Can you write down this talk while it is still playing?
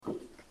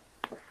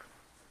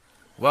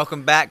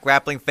Welcome back,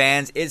 grappling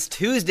fans. It's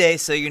Tuesday,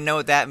 so you know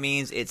what that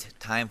means. It's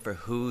time for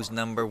Who's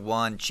Number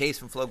One. Chase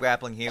from Flow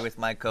Grappling here with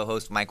my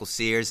co-host, Michael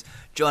Sears.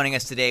 Joining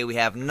us today, we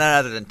have none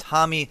other than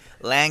Tommy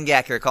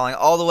Langaker, calling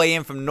all the way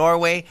in from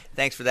Norway.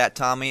 Thanks for that,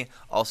 Tommy.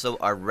 Also,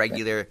 our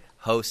regular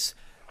hosts,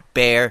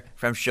 Bear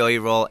from Show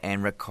You Roll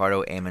and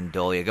Ricardo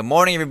Amendolia. Good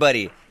morning,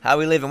 everybody. How are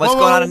we living? What's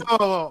going on?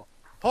 Whoa.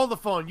 Hold the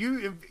phone.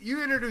 You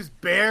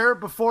introduced Bear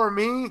before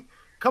me?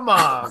 Come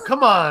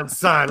on,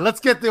 son. Let's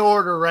get the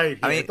order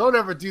right here. Don't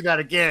ever do that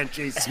again,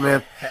 Chase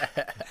Smith.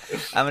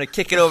 I'm going to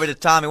kick it over to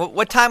Tommy.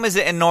 What time is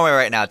it in Norway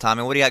right now,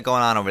 Tommy? What do you got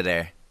going on over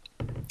there?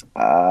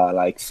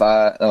 Like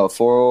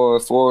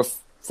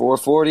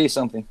 4:40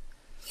 something.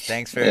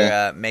 Thanks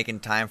for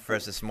making time for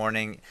us this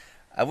morning.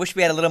 I wish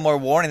we had a little more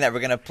warning that we're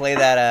going to play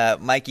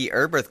that Mikey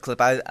Erberth clip.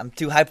 I'm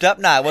too hyped up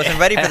now. I wasn't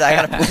ready for that. I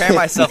got to prepare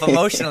myself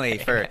emotionally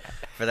for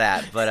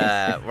that.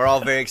 But we're all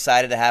very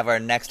excited to have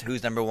our next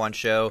Who's Number One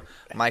show.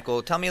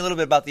 Michael, tell me a little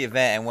bit about the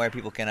event and where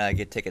people can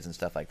get tickets and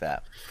stuff like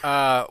that.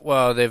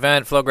 Well, the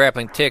event,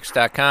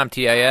 flowgrapplingtix.com,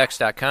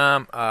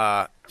 TIX.com.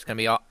 It's going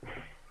to be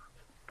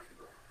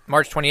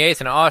March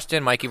 28th in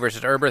Austin. Mikey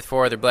versus Erberth,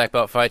 4 other black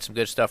belt fights. Some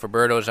good stuff.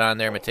 Roberto's on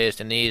there. Mateus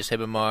Diniz,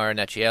 Hibamar,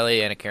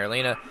 Nachieli, Anna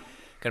Carolina.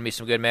 Going to be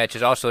some good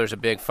matches. Also, there's a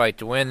big fight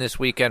to win this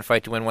weekend.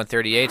 Fight to Win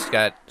 138's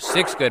got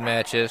 6 good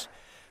matches.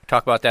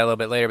 Talk about that a little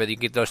bit later, but you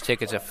can get those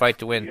tickets at Fight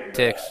to Win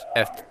Tix,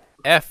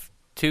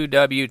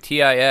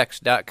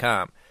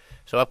 F2WTIX.com.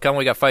 So upcoming,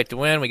 we got Fight to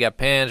Win, we got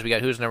Pins, we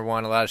got Who's Number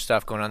One, a lot of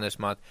stuff going on this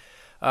month.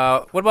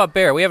 What about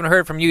Bear? We haven't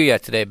heard from you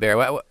yet today,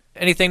 Bear.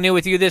 Anything new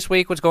with you this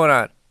week? What's going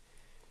on?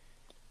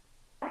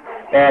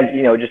 And,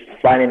 just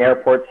flying in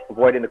airports,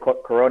 avoiding the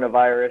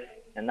coronavirus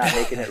and not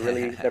making it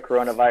really the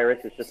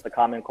coronavirus. It's just the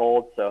common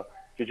cold, so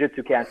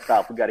jiu-jitsu can't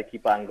stop. We got to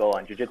keep on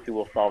going. Jiu-jitsu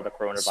will solve the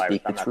coronavirus.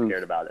 I'm not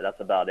scared about it.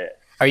 That's about it.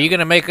 Are you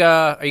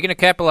gonna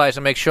capitalize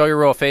and make Show Your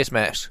Roll face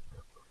masks?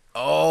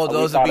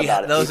 Those would be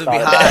hot. That would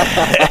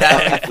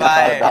be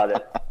fire.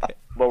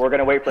 But we're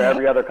gonna wait for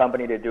every other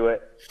company to do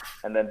it,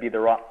 and then be the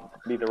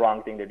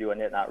wrong thing to do,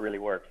 and it not really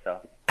work. So.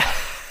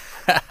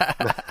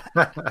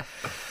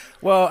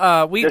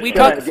 Well, we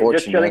talked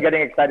just chilling,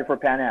 getting excited for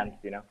Pan Ams,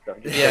 So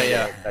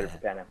excited for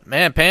Pan Ams.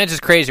 Man, Pans is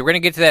crazy. We're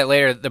gonna get to that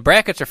later. The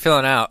brackets are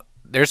filling out.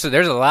 There's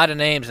a lot of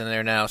names in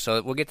there now,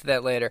 so we'll get to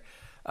that later.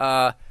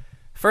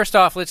 First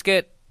off, let's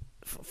get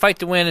Fight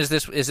to Win is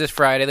this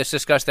Friday. Let's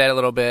discuss that a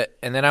little bit,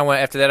 and then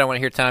after that I want to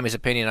hear Tommy's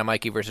opinion on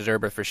Mikey versus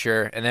Erberth for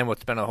sure, and then we'll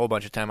spend a whole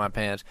bunch of time on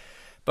Pans.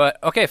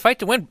 But okay, Fight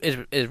to Win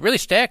is really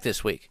stacked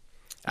this week.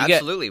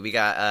 Absolutely, we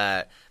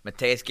got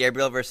Mateus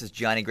Gabriel versus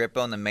Gianni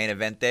Grippo in the main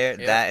event there.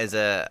 Yeah. That is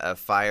a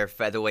fire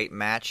featherweight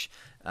match.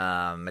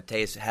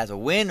 Mateus has a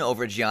win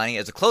over Gianni.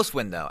 It's a close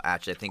win though.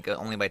 Actually, I think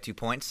only by 2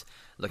 points.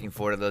 Looking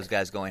forward to those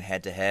guys going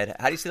head to head.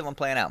 How do you see that one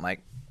playing out,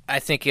 Mike? I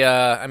think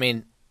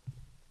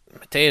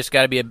Mateus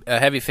got to be a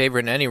heavy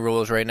favorite in any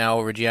rules right now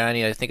over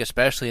Gianni. I think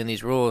especially in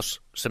these rules,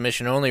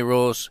 submission-only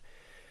rules.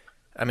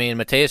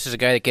 Mateus is a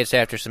guy that gets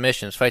after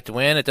submissions. Fight to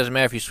Win, it doesn't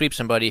matter if you sweep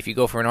somebody. If you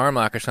go for an arm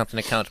lock or something,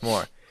 it counts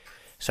more.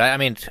 So,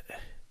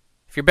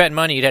 if you're betting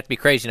money, you'd have to be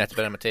crazy not to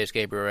bet on Mateus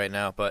Gabriel right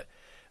now. But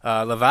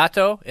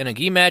Lovato in a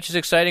gi match is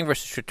exciting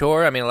versus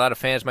Trattor. A lot of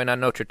fans might not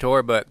know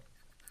Trattor, but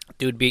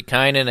dude beat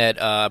Kynan at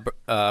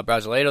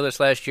Brasileiro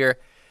this last year.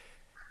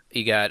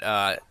 You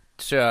got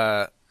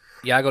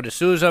Iago de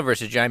Souza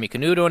versus Jaime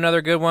Canuto,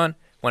 another good one.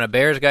 One of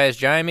Bears guys,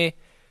 Jaime.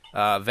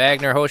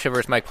 Wagner Hosha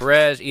versus Mike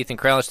Perez. Ethan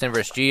Krelliston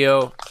versus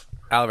Gio.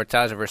 Oliver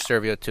Taza versus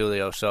Servio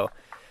Tulio. So,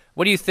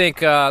 what do you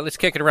think? Let's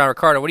kick it around.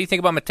 Ricardo, what do you think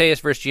about Mateus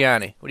versus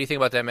Gianni? What do you think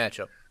about that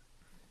matchup?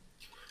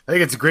 I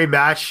think it's a great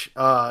match.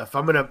 If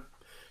I'm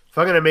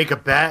gonna make a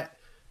bet,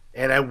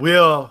 and I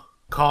will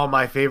call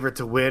my favorite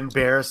to win,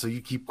 Bear, so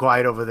you keep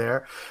quiet over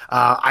there.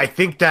 I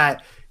think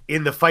that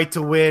in the Fight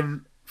to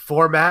Win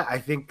format, I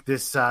think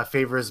this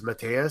favors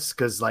Mateus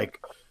because,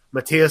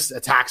 Mateus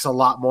attacks a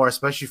lot more,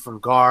 especially from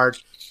guard.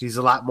 He's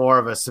a lot more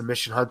of a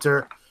submission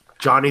hunter.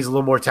 Johnny's a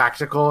little more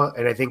tactical,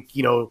 and I think,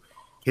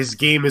 his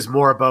game is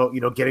more about,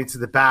 getting to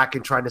the back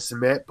and trying to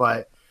submit.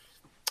 But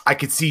I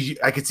could see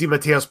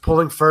Mateus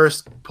pulling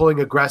first, pulling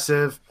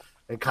aggressive,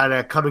 and kind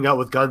of coming out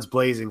with guns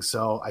blazing.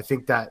 So I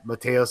think that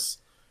Mateus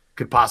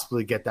could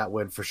possibly get that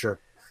win for sure.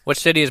 What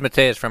city is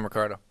Mateus from,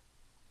 Ricardo?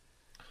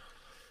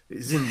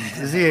 Is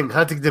he in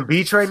Huntington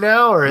Beach right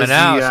now, or is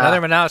Manaus, he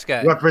another Manaus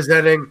guy?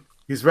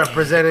 He's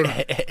representing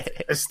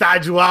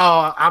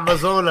Estadual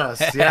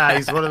Amazonas. Yeah,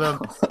 he's one of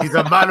them. He's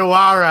a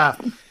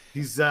Manuara.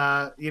 He's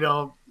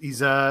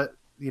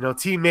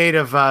teammate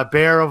of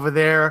Bear over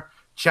there.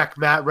 Check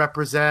Matt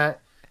represent,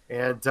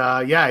 and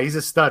he's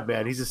a stud,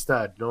 man. He's a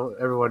stud.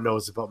 Everyone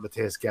knows about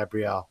Mateus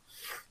Gabriel.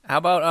 How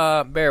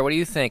about Bear? What do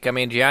you think?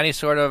 Gianni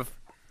sort of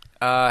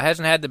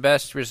hasn't had the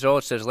best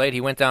results as late. He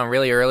went down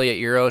really early at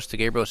Euros to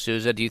Gabriel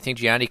Souza. Do you think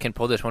Gianni can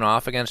pull this one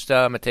off against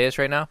Mateus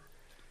right now?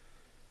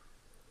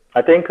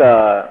 I think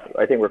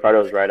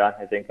Ricardo's right on.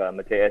 I think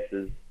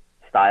Mateus'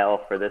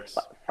 style for this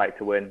Fight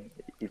to Win,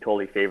 he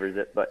totally favors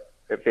it, but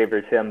it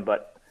favors him.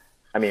 But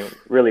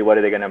really, what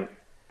are they going to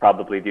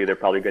probably do? They're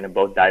probably going to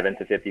both dive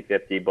into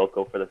 50-50, both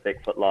go for the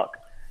fake footlock,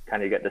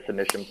 kind of get the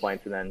submission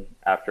points, and then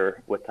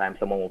after with time,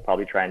 someone will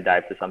probably try and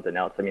dive to something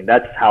else. I mean,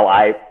 that's how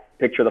I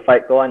picture the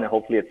fight going, and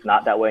hopefully it's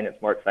not that way and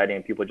it's more exciting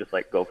and people just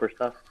like go for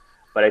stuff.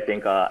 But I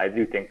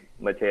do think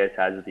Mateus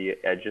has the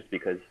edge just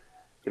because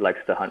he likes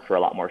to hunt for a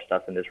lot more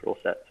stuff in this rule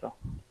set. So,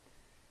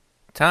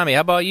 Tommy,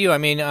 how about you? I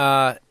mean,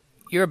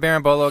 you're a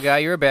Berimbolo guy,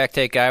 you're a back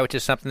take guy, which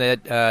is something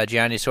that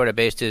Gianni sort of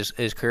based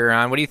his career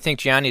on. What do you think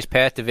Gianni's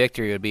path to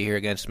victory would be here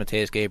against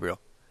Mateus Gabriel?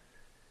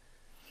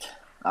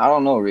 I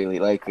don't know really.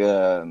 Like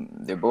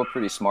they're both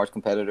pretty smart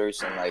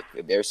competitors, and like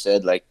they're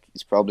said, like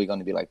it's probably going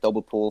to be like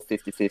double pull,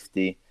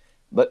 50-50.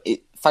 But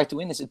fight to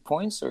win, is it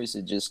points or is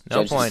it just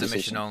no points?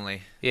 Submission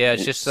only. Yeah,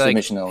 it's just like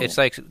it's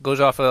like goes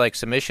off of like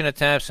submission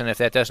attempts, and if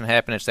that doesn't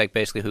happen, it's like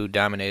basically who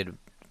dominated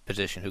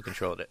position, who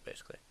controlled it,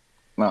 basically.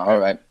 Well, all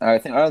right. I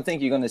don't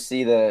think you're going to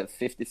see the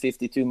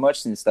 50-50 too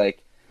much, since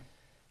like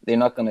they're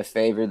not going to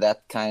favor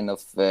that kind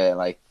of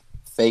like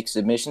fake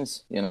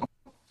submissions, you know.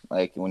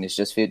 Like when it's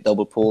just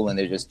double pull and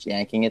they're just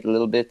yanking it a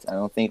little bit, I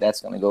don't think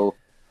that's going to go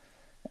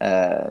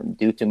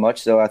do too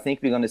much. So I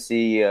think we're going to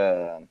see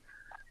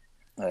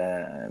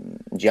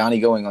Gianni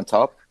going on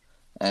top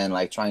and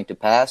like trying to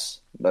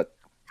pass, but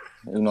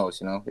who knows?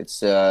 You know,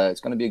 it's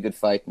going to be a good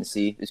fight and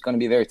see. It's going to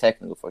be very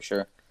technical for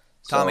sure.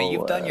 Tommy,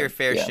 you've done your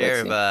fair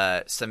share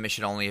of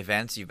submission-only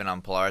events. You've been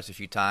on Polaris a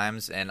few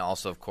times, and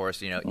also, of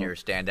course, you're a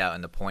standout in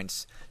the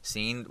points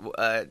scene.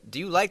 Do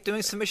you like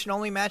doing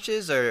submission-only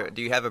matches, or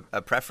do you have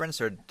a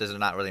preference, or does it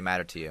not really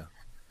matter to you?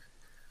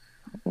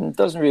 It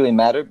doesn't really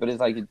matter, but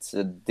it's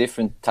a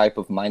different type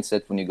of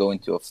mindset when you go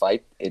into a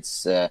fight. It's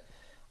so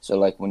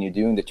like when you're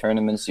doing the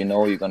tournaments,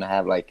 you're going to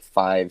have like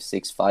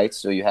 5-6 fights,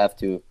 so you have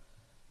to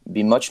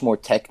be much more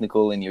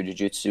technical in your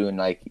jiu-jitsu, and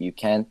like you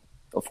can't.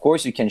 Of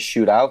course, you can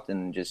shoot out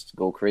and just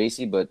go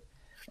crazy, but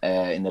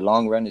in the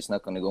long run, it's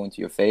not going to go into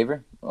your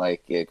favor.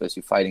 Like because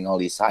you're fighting all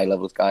these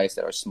high-level guys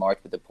that are smart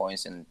with the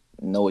points and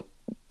know it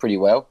pretty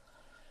well.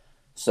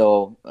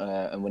 So,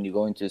 and when you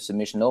go into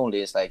submission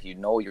only, it's like you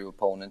know your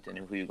opponent and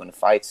who you're going to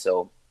fight.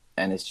 So,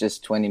 and it's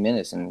just 20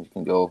 minutes, and you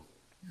can go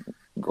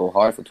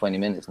hard for 20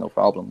 minutes, no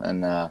problem.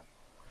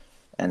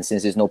 And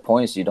since there's no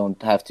points, you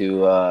don't have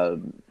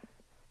to.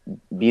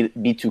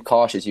 Be too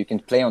cautious. You can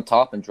play on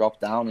top and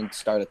drop down and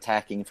start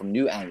attacking from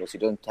new angles. You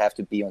don't have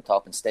to be on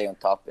top and stay on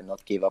top and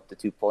not give up the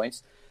 2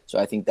 points. So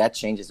I think that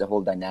changes the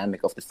whole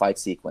dynamic of the fight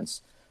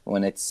sequence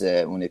when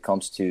it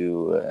comes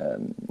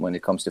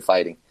to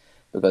fighting,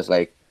 because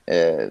like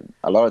a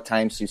lot of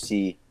times you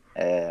see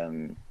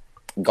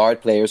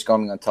guard players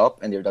coming on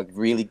top and they're like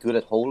really good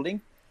at holding,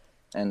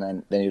 and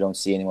then you don't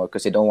see anymore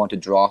because they don't want to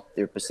drop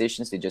their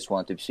positions. They just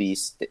want to be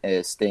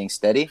staying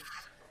steady.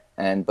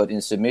 But in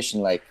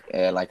submission, like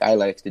I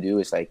like to do,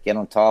 is like get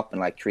on top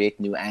and like create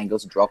new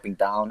angles, dropping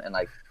down, and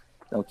like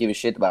don't give a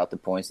shit about the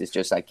points. It's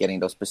just like getting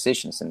those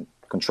positions and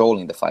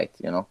controlling the fight,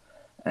 you know.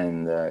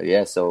 And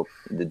so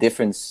the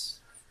difference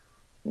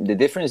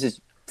is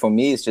for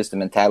me is just the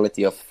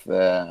mentality of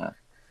the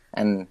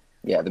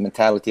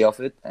mentality of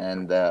it,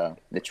 and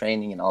the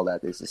training and all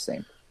that is the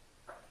same.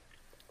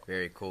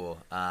 Very cool.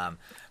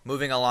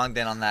 Moving along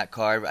then on that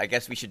card, I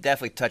guess we should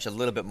definitely touch a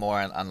little bit more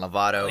on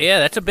Lovato. Yeah,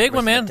 that's a big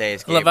one, man.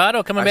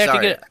 Lovato coming back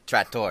to get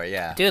Trattor,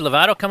 yeah. Dude,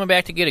 Lovato coming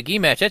back to get a gi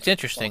match. That's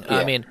interesting. Yeah.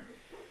 I mean,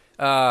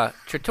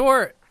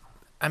 Trattor,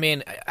 I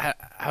mean,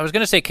 I was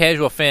going to say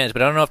casual fans,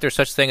 but I don't know if there's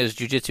such thing as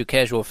jiu-jitsu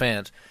casual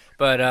fans.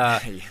 But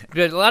a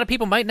lot of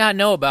people might not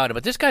know about him.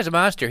 But this guy's a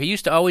monster. He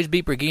used to always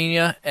beat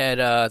Braguinha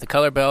at the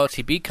color belts.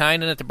 He beat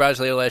Kynan at the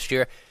Brasileiro last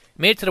year.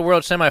 Made it to the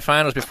World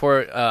semifinals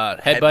before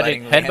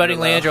headbutting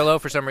Leandro Lo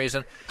for some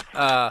reason.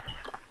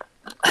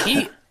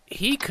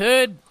 He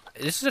could.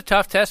 This is a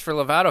tough test for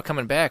Lovato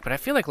coming back, but I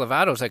feel like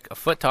Lovato's like a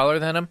foot taller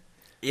than him.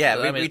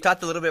 Yeah, we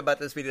talked a little bit about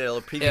this. We did a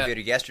little preview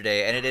video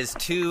yesterday, and it is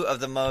two of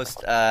the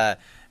most I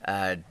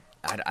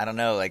don't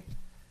know, like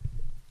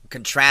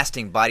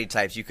contrasting body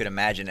types you could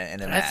imagine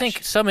in a match. I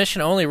think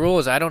submission only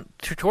rules.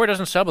 Trattor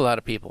doesn't sub a lot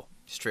of people.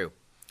 It's true.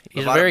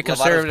 He's a very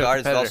conservative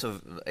guard competitor. is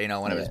also,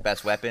 one of his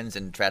best weapons,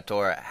 and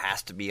Trattor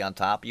has to be on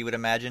top, you would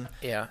imagine.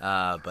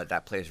 Yeah. But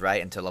that plays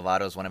right into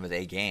Lovato's one of his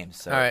A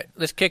games. So. All right,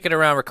 let's kick it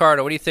around.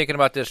 Ricardo, what are you thinking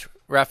about this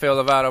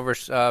Rafael Lovato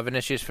versus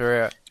Vinicius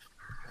Ferreira?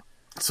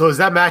 So is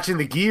that match in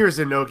the gi or is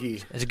it no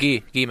gi? It's a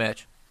gi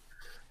match.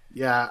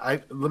 Yeah,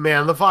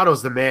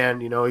 Lovato's the man.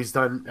 You know, he's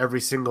done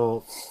every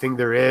single thing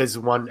there is.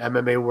 Won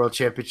MMA world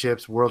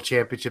championships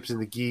in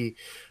the gi.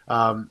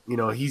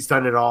 He's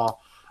done it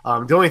all.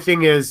 The only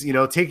thing is,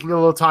 taking a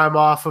little time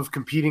off of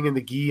competing in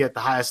the gi at the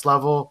highest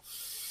level,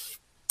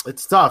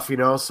 it's tough,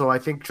 So I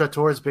think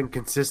Trattor has been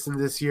consistent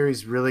this year.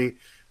 He's really,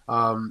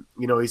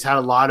 he's had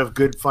a lot of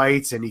good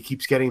fights and he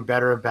keeps getting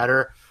better and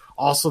better.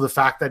 Also, the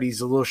fact that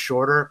he's a little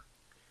shorter,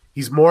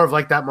 he's more of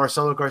like that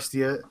Marcelo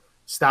Garcia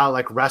style,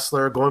 like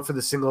wrestler, going for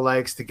the single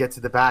legs to get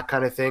to the back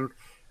kind of thing.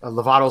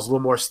 Lovato's a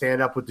little more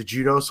stand up with the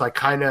judo, so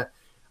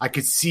I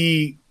could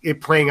see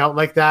it playing out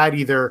like that.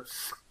 Either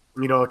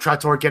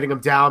Trattor getting him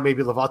down,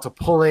 maybe Lovato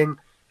pulling,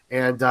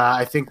 and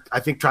I think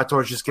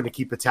Trattor is just going to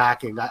keep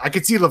attacking. I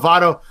could see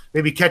Lovato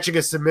maybe catching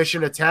a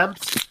submission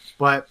attempt,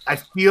 but I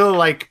feel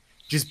like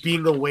just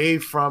being away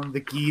from the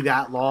gi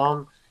that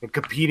long and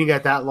competing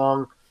at that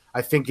long,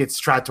 I think it's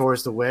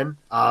Trattoris to win.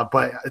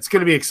 But it's going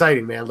to be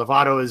exciting, man.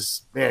 Lovato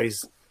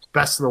he's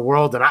best in the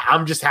world, and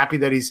I'm just happy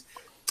that he's,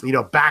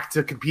 back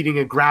to competing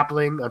in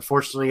grappling.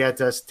 Unfortunately, he had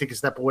to take a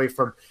step away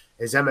from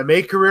his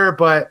MMA career,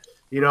 but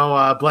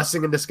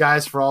blessing in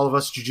disguise for all of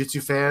us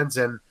jiu-jitsu fans,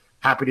 and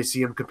happy to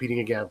see him competing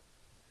again.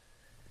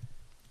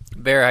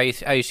 Bear, how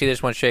you see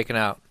this one shaking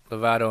out?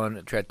 Lovato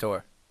and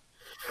Trattor.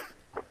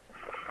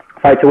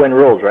 Fight to win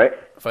rules, right?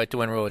 Fight to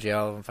win rules, yeah.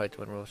 All of them fight to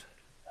win rules.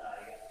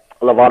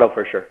 Lovato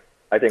for sure.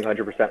 I think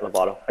 100%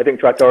 Lovato. I think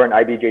Trattor and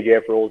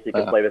IBJJF rules, he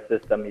can play the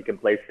system, he can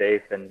play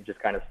safe and just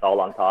kind of stall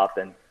on top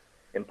and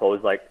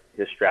impose like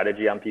his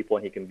strategy on people,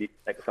 and he can beat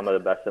like some of the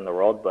best in the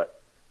world.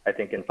 But I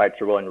think in fight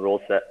to win rule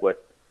set with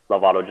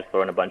Lovato just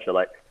throwing a bunch of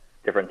like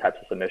different types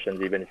of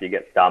submissions, even if he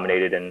gets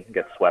dominated and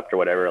gets swept or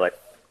whatever, like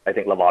I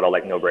think Lovato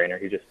like no brainer.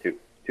 He's just too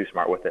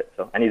smart with it.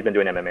 So, and he's been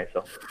doing MMA.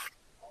 So,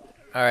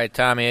 all right,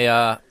 Tommy,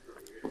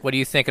 what are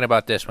you thinking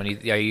about this one?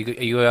 Are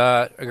you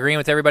agreeing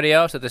with everybody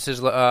else that this is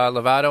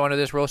Lovato under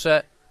this rule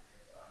set?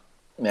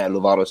 Yeah,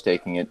 Lovato's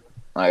taking it.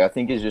 I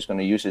think he's just going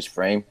to use his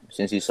frame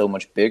since he's so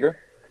much bigger.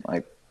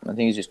 I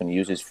think he's just going to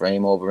use his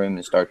frame over him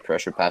and start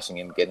pressure passing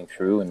him, getting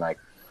through, and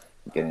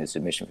getting the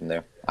submission from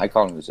there. I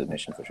call him the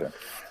submission for sure.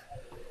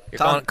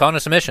 You're calling a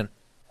submission?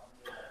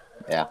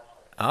 Yeah.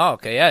 Oh,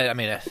 okay. Yeah, I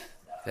mean,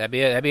 that'd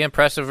be an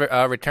impressive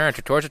return.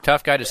 Trattor's a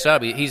tough guy to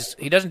sub.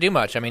 He doesn't do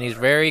much. I mean, he's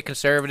very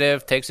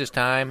conservative, takes his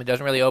time, and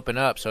doesn't really open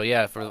up. So,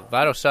 yeah, for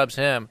Lovato subs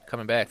him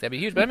coming back, that'd be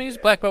huge. But, I mean, he's a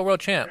black belt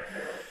world champ.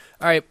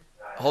 All right.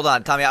 Hold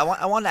on, Tommy. I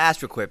want to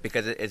ask real quick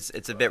because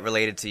it's a bit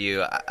related to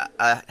you.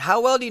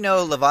 How well do you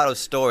know Lovato's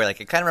story? Like,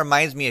 it kind of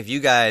reminds me of you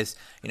guys.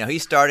 He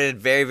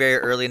started very, very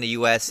early in the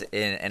U.S.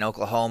 in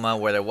Oklahoma,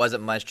 where there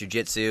wasn't much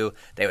jiu-jitsu.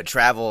 They would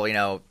travel,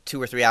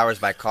 2 or 3 hours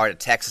by car to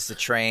Texas to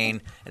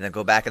train, and then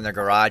go back in their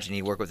garage and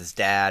he'd work with his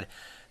dad.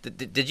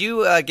 Did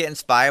you get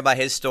inspired by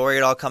his story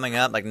at all coming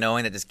up, like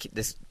knowing that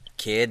this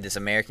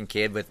American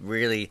kid with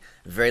really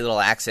very little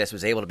access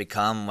was able to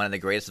become one of the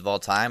greatest of all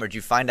time? Or did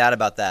you find out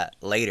about that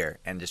later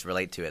and just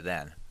relate to it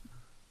then?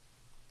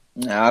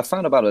 No, I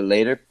found about it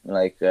later.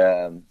 I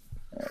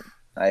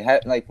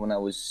had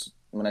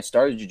when I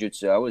started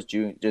jiu-jitsu, I was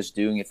just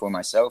doing it for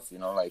myself.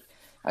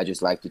 I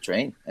just like to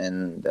train,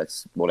 and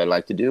that's what I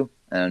like to do.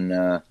 And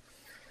all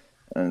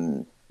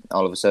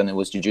of a sudden it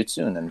was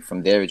jiu-jitsu, and then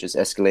from there it just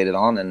escalated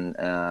on. And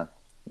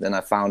then I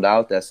found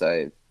out as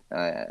it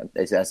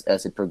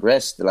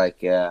progressed,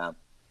 and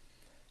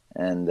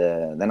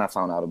then I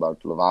found out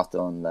about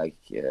Lovato and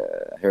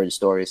heard the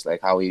stories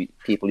like how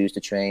people used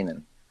to train,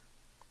 and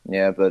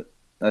but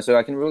so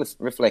I can really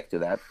reflect to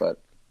that, but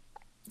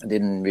I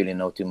didn't really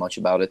know too much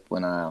about it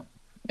when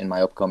in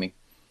my upcoming.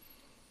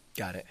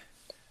 Got it.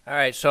 All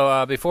right,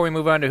 so before we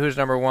move on to who's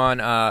number one,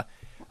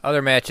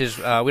 other matches,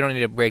 we don't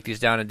need to break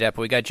these down in depth,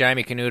 but we got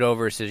Jaime Canuto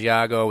versus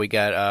Yago, we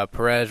got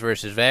Perez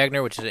versus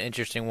Wagner, which is an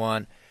interesting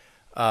one.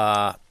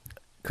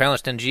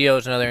 Krelliston Gio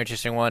is another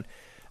interesting one.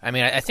 I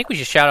mean, I think we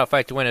should shout out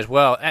Fight to Win as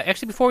well.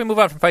 Actually, before we move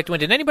on from Fight to Win,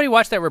 did anybody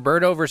watch that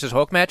Roberto versus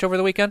Hulk match over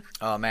the weekend?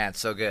 Oh, man,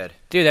 so good.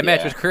 Dude, that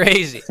match was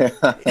crazy.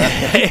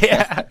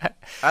 Yeah.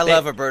 I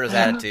love Roberto's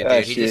attitude,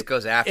 dude. He just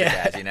goes after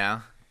guys,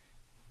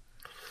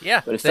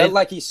 Yeah. But it felt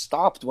like he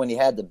stopped when he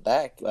had the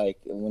back,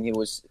 when he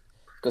was,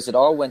 because it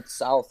all went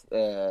south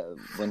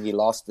when he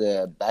lost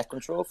the back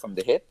control from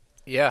the hip.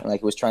 Yeah. And, he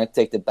was trying to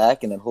take the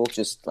back, and then Hulk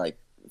just,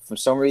 for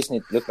some reason,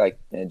 it looked like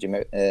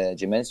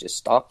Jimenez just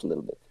stopped a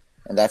little bit.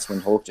 And that's when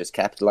Hulk just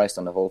capitalized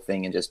on the whole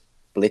thing and just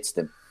blitzed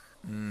him.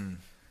 Mm.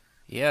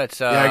 Yeah, it's.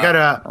 I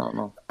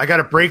got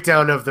a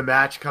breakdown of the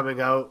match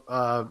coming out.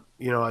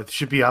 It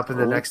should be up in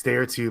the next day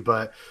or two.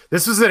 But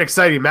this was an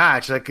exciting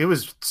match. It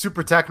was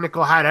super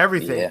technical, had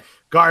everything: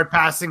 guard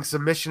passing,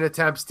 submission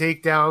attempts,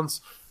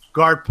 takedowns,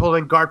 guard pull,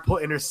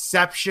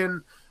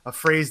 interception. A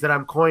phrase that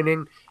I'm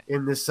coining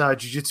in this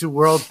jiu-jitsu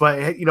world. But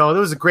it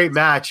was a great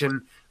match,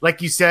 and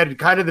like you said,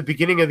 kind of the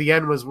beginning of the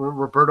end was when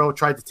Roberto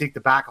tried to take the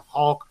back of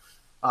Hulk.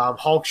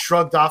 Hulk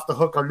shrugged off the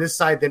hook on this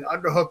side, then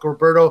underhook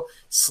Roberto,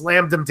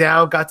 slammed him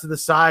down, got to the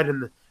side,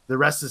 and the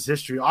rest is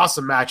history.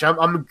 Awesome match.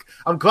 I'm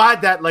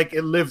glad that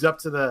it lived up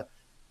to the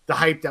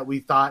hype that we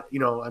thought,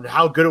 and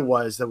how good it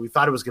was that we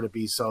thought it was going to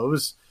be. So it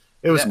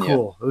was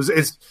cool. Yeah.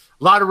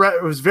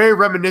 It was very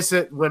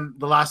reminiscent when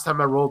the last time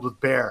I rolled with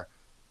Bear.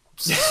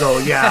 So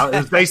yeah, it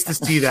was nice to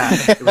see that.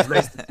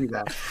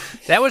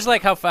 That was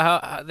like how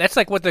that's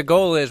like what the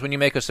goal is when you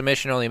make a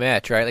submission only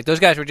match, right? Like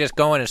those guys were just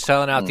going and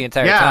selling out the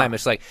entire time.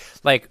 It's like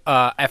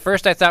at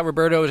first I thought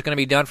Roberto was going to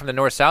be done from the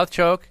north south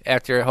choke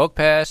after Hulk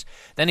pass.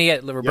 Then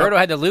Roberto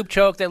had the loop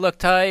choke that looked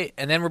tight,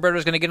 and then Roberto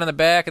was going to get on the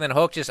back, and then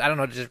Hulk just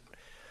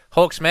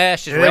Hulk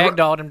smash just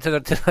ragdolled him to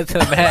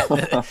the mat.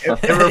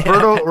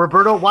 And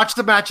Roberto watch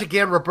the match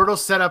again. Roberto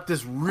set up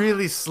this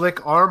really slick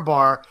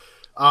armbar.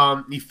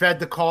 He fed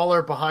the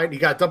collar behind. He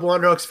got double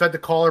underhooks, fed the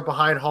collar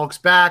behind Hulk's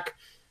back,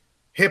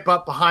 hip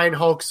up behind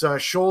Hulk's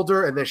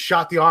shoulder, and then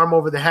shot the arm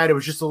over the head. It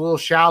was just a little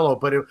shallow,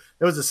 but it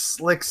was a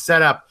slick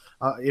setup.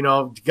 You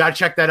got to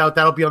check that out.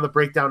 That'll be on the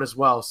breakdown as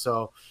well.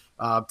 So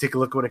take a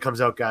look when it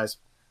comes out, guys.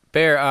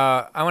 Bear,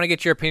 I want to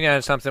get your opinion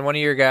on something. One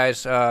of your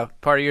guys, part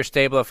of your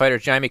stable of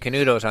fighters, Jaime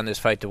Canuto, is on this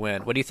fight to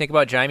win. What do you think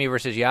about Jaime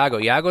versus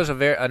Yago? Yago's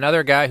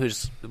another guy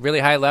who's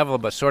really high level,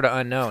 but sort of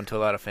unknown to a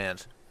lot of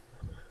fans.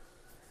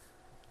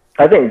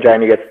 I think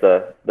Jaime gets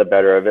the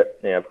better of it.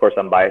 Of course,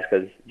 I'm biased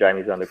because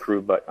Jaime's on the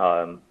crew, but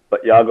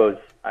Yago's,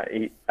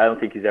 I don't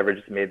think he's ever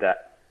just made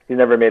that. He's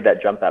never made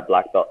that jump at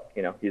black belt.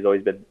 He's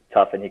always been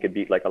tough, and he could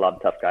beat like a lot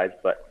of tough guys.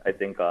 But I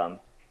think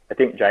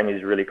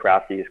Jaime's really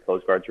crafty. His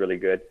close guard's really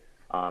good.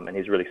 And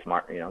he's really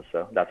smart,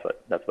 so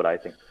that's what I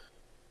think.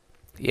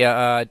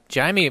 Yeah,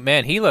 Jaime,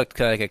 man, he looked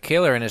like a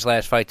killer in his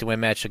last fight to win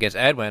match against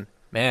Edwin.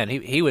 Man,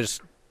 he was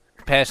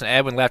passing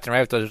Edwin left and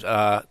right with those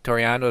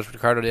Toriandos.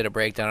 Ricardo did a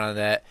breakdown on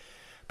that.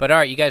 But all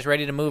right, you guys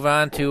ready to move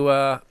on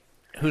to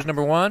who's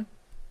number one?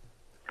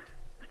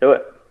 Let's do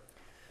it.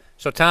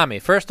 So, Tommy,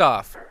 first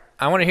off,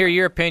 I want to hear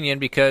your opinion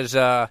because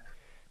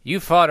you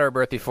fought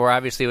Herbert before.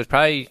 Obviously, it was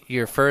probably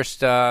your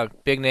first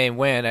big-name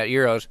win at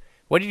Euros.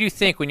 What did you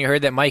think when you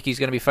heard that Mikey's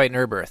going to be fighting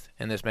Herbert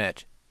in this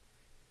match?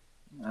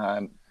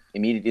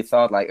 Immediately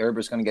thought like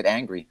Herbert's going to get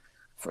angry,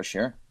 for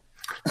sure.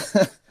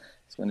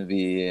 It's going to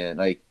be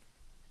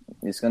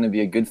it's going to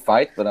be a good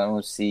fight, but I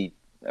don't see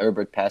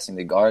Herbert passing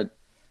the guard.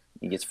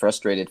 He gets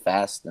frustrated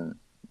fast, and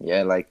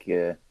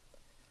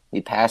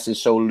he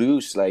passes so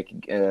loose.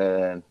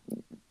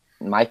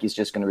 Mikey's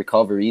just going to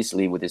recover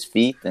easily with his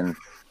feet and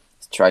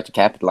try to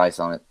capitalize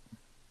on it.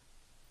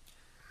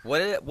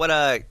 What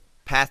a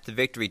path to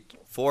victory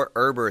for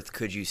Herbert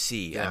could you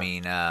see? Yeah. I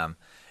mean,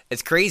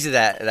 it's crazy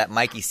that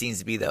Mikey seems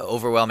to be the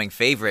overwhelming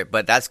favorite,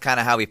 but that's kind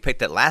of how we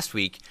picked it last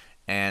week.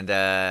 And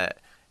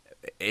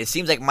it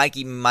seems like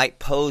Mikey might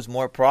pose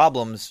more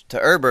problems to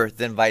Herbert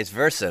than vice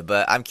versa.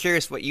 But I'm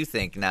curious what you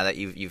think now that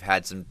you've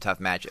had some tough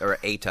match or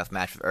a tough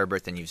match with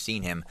Herbert and you've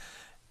seen him.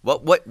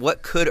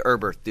 What could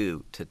Herbert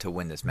do to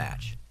win this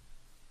match?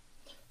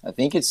 I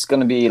think it's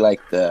going to be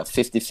like the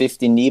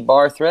 50-50 knee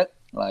bar threat,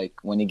 like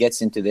when he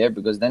gets into there,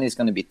 because then it's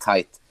going to be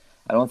tight.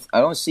 I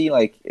don't see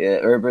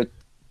Herbert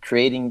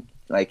creating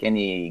like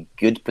any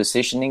good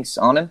positionings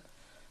on him,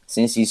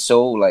 since he's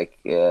so I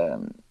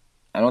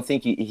don't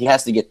think he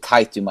has to get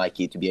tight to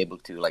Mikey to be able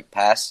to like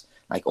pass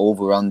like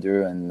over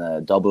under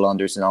and double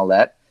unders and all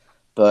that.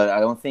 But I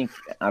don't think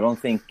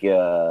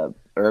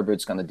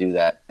Herbert's gonna do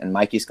that, and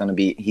Mikey's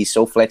he's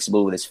so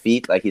flexible with his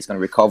feet, like he's gonna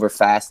recover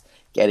fast,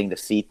 getting the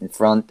feet in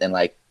front and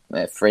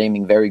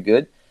framing very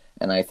good.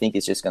 And I think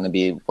it's just going to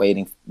be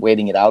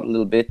waiting it out a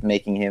little bit,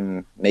 making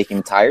him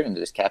tired, and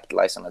just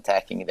capitalize on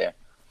attacking there.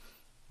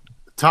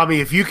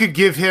 Tommy, if you could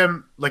give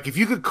him, if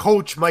you could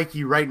coach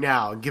Mikey right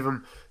now and give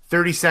him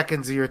 30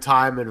 seconds of your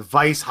time and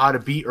advice how to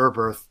beat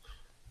Herbert,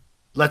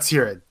 let's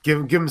hear it.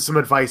 Give him some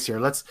advice here.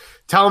 Let's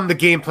tell him the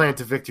game plan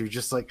to victory,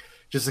 just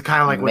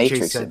kind of like what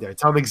Chase said there.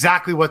 Tell him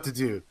exactly what to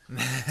do.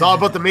 It's all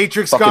about the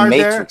Matrix guard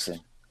there.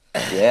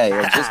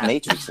 Yeah, just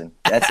matrixing.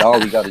 That's all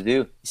we got to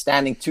do.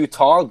 Standing too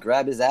tall,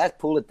 grab his ass,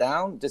 pull it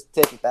down, just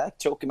take it back,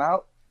 choke him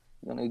out.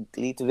 You're going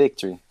to lead to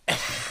victory.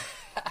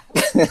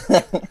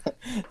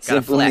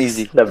 Simple and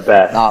easy. The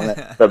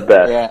best. The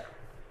best.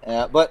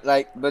 Yeah.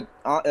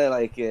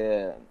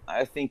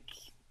 I think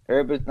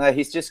Herbert,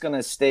 he's just going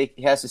to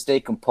he has to stay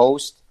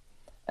composed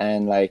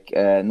and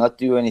not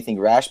do anything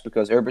rash,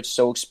 because Herbert's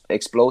so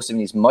explosive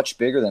and he's much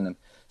bigger than him.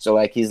 So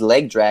his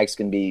leg drags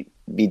can be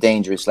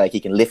dangerous. He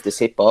can lift his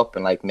hip up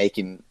and make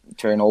him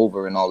turn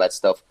over and all that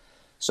stuff.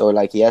 So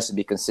he has to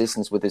be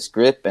consistent with his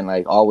grip and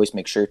always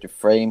make sure to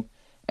frame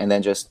and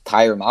then just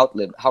tire him out.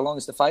 How long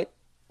is the fight?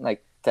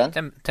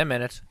 10? 10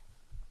 minutes.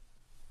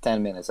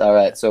 10 minutes. All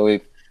right. So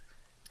he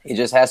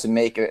just has to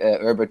make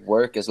Herbert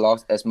work as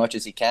much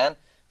as he can,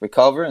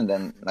 recover, and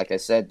then, like I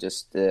said,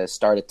 just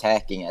start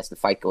attacking as the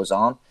fight goes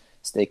on.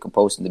 Stay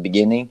composed in the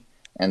beginning,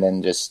 and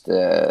then just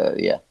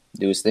do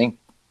his thing.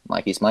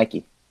 Mikey's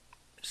Mikey.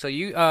 So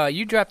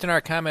you dropped in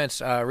our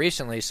comments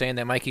recently saying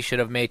that Mikey should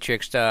have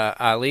matrixed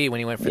Ali when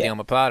he went for the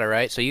omoplata,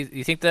 right? So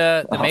you think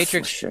the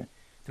matrix, sure.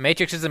 The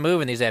matrix is the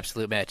move in these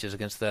absolute matches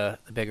against the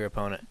bigger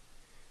opponent?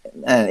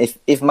 And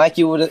if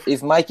Mikey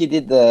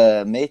did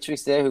the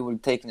matrix there, he would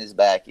have taken his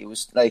back. It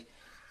was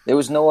there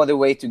was no other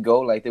way to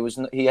go.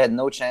 He had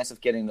no chance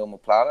of getting the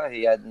omoplata.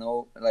 He had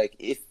no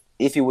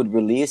if he would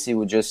release,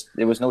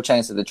 there was no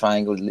chance of the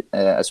triangle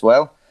as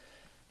well.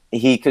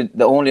 He could.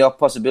 The only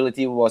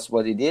possibility was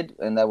what he did,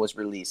 and that was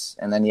release.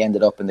 And then he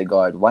ended up in the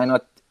guard. Why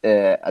not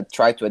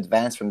try to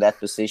advance from that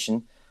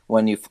position?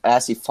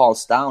 As he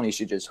falls down, he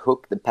should just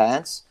hook the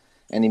pants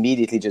and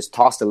immediately just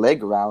toss the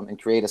leg around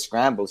and create a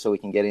scramble so he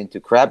can get into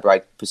crab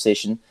right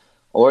position.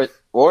 Or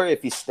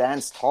if he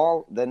stands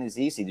tall, then it's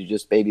easy to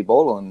just baby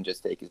bolo him and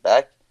just take his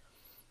back.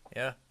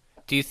 Yeah.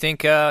 Do you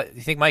think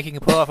Mikey can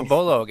pull off a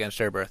bolo against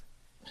Herbert?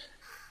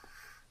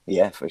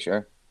 Yeah, for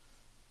sure.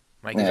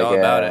 Mikey's all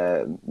about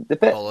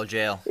it. Bolo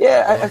jail.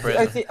 Yeah,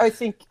 I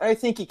think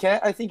he can.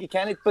 I think he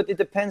can. But it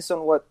depends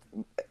on what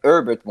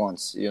Herbert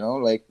wants.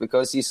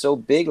 Because he's so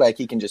big,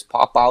 he can just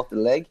pop out the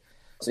leg,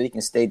 so he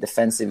can stay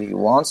defensive if he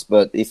wants.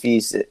 But if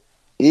he's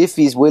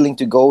willing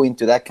to go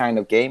into that kind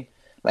of game,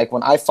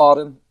 when I fought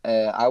him,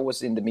 I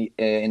was in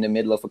the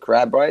middle of a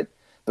crab ride,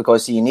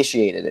 because he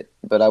initiated it.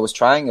 But I was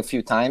trying a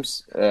few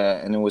times,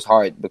 and it was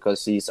hard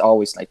because he's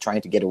always like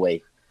trying to get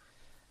away,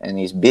 and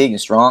he's big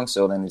and strong.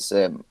 So then it's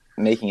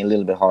making it a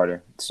little bit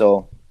harder.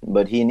 So,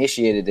 but he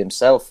initiated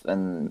himself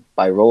and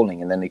by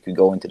rolling, and then he could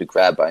go into the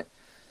grab bite.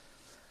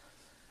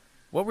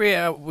 What were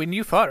you, when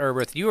you fought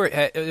Erberth?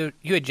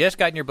 You had just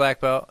gotten your black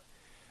belt.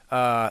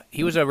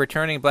 He was a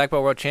returning black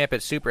belt world champ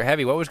at super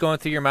heavy. What was going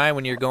through your mind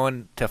when you're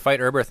going to fight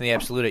Erberth in the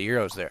absolute at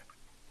Euros there?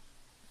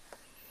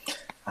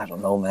 I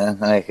don't know, man.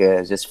 Like,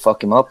 just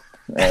fuck him up.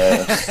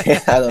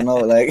 I don't know.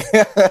 Like,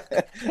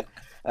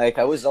 like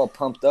I was all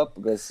pumped up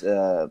because,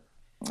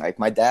 like,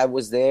 my dad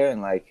was there,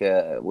 and like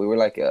we were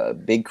like a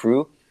big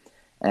crew,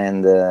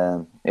 and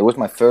it was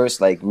my first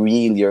like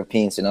real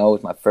Europeans. You know, it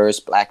was my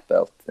first black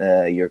belt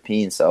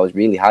European, so I was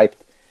really hyped.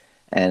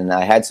 And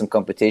I had some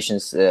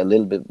competitions a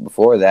little bit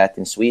before that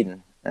in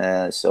Sweden,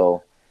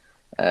 so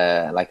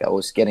like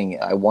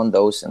I won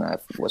those, and I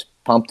was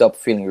pumped up,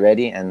 feeling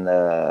ready, and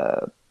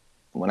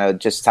when I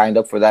just signed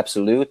up for the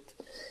absolute,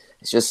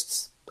 it's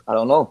just, I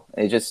don't know.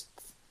 It just,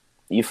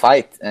 you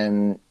fight,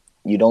 and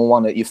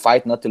you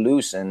fight not to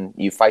lose, and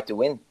you fight to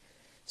win.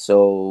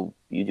 So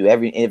you do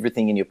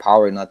everything in your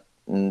power, not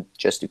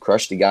just to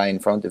crush the guy in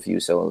front of you.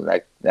 So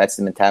like, that's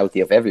the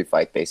mentality of every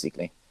fight,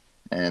 basically.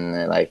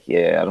 And like,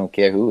 yeah, I don't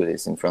care who it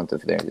is in front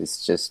of there.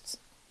 It's just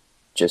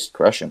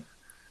crush him.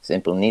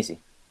 Simple and easy.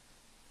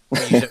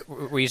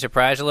 Were you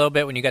surprised a little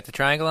bit when you got the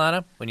triangle on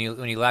him, when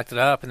you locked it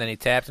up and then he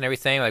tapped and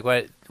everything? Like,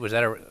 what was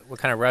that? What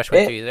kind of rush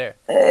went through you there?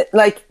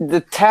 Like, the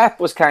tap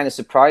was kind of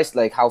surprised,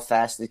 like how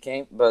fast it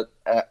came. But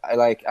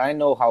I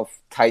know how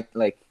tight.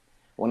 Like,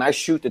 when I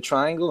shoot the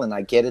triangle and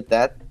I get it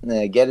there,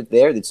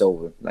 it's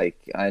over.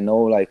 Like, I know,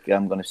 like,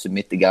 I'm gonna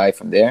submit the guy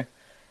from there.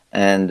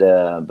 And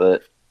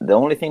but the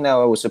only thing that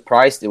I was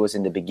surprised, it was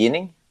in the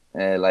beginning,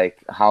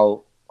 like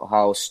how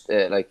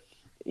like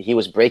he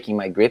was breaking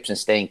my grips and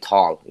staying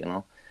tall, you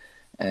know.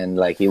 And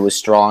like, he was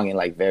strong and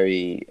like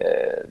very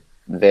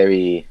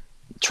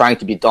trying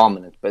to be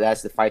dominant. But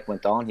as the fight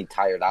went on, he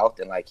tired out,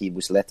 and like, he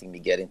was letting me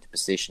get into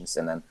positions,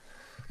 and then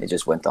it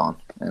just went on.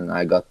 And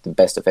I got the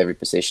best of every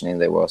position in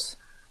there was.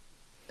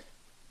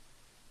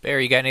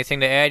 Barry, you got anything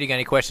to add? You got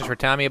any questions for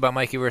Tommy about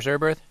Mikey versus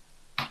Erberth?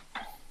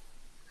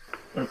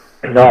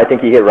 No, I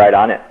think he hit right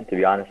on it, to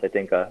be honest. I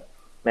think,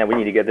 man, we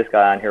need to get this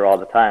guy on here all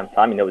the time.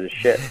 Tommy knows his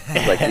shit.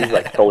 He's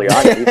like totally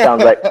on it.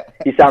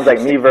 He sounds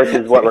like me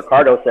versus what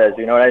Ricardo says.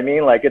 You know what I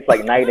mean? Like, it's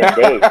like night and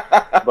day.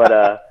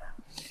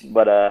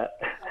 But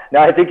no,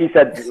 I think he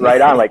said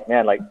right on. Like,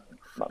 man, like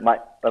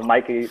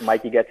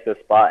Mikey gets to a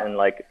spot, and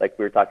like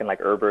we were talking,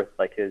 like Erberth,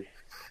 like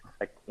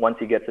once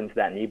he gets into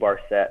that knee bar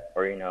set,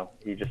 or, you know,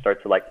 he just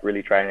starts to like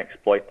really try and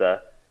exploit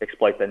the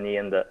knee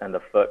and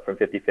the foot from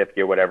 50-50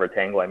 or whatever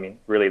tangle. I mean,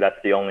 really,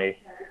 that's the only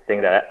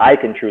thing that I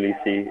can truly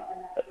see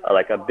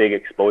like a big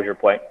exposure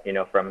point, you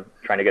know, from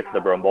trying to get to the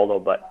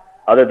Brombolo. But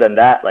other than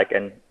that, like,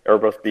 and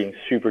Erberth being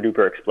super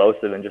duper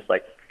explosive and just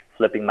like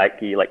flipping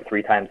Mikey like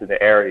 3 times in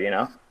the air, you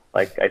know,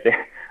 like I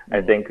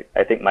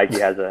think Mikey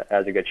has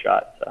a good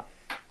shot. So.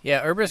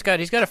 Yeah, he's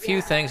got a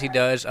few things he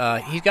does.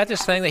 He's got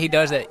this thing that he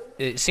does that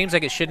it seems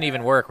like it shouldn't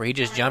even work, where he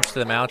just jumps to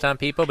the mount on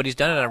people, but he's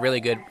done it on really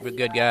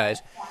good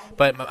guys.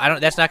 But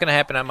that's not going to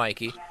happen on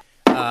Mikey.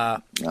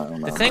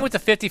 The thing with the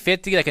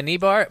 50-50, like a knee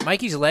bar,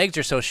 Mikey's legs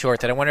are so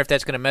short that I wonder if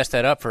that's going to mess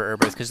that up for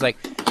Erberth. Because, like,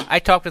 I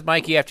talked with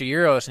Mikey after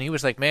Euros, and he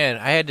was like, man,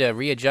 I had to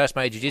readjust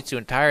my jiu-jitsu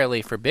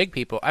entirely for big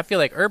people. I feel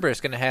like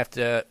Erberth's going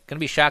to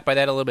be shocked by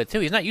that a little bit,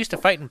 too. He's not used to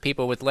fighting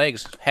people with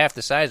legs half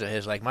the size of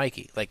his, like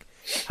Mikey. Like,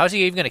 how's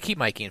he even going to keep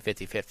Mikey in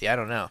 50-50? I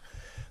don't know.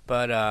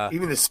 But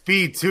even the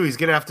speed, too, he's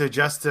going to have to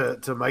adjust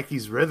to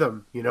Mikey's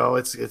rhythm. You know,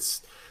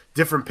 it's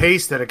different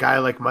pace that a guy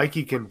like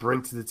Mikey can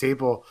bring to the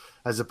table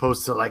as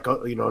opposed to, like,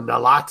 you know,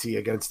 Nalati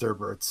against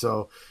Erberth.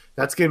 So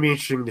that's going to be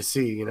interesting to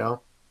see, you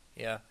know?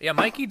 Yeah,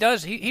 Mikey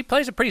does. He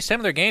plays a pretty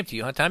similar game to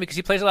you, huh, Tommy? Because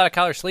he plays a lot of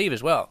collar sleeve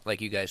as well,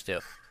 like you guys do.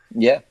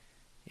 Yeah.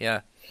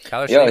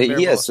 Collar sleeve. Yeah,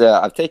 he has.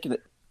 I've taken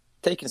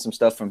some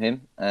stuff from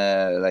him.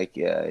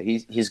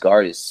 His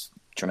guard is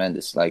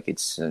tremendous. Like,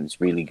 it's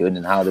really good.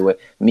 And how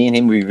me and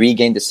him, we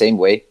regained the same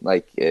way.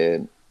 Like,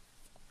 and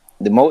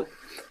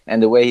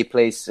the way he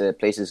plays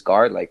his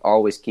guard, like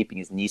always keeping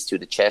his knees to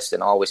the chest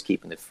and always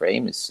keeping the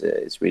frame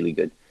is really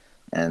good.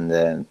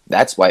 And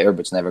that's why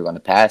Erberth's never going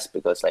to pass,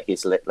 because like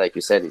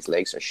you said, his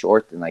legs are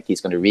short, and like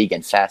he's going to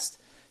regain fast,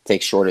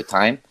 take shorter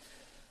time.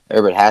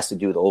 Herbert has to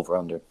do the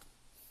over-under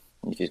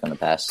if he's going to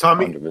pass.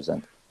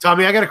 100%.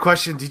 Tommy, I got a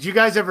question. Did you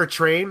guys ever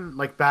train,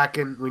 like back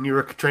when you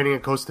were training in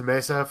Costa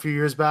Mesa a few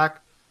years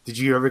back? Did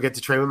you ever get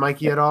to train with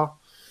Mikey at all?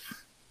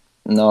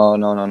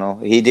 No.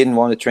 He didn't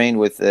want to train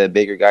with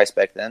bigger guys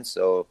back then,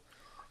 so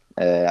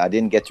I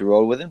didn't get to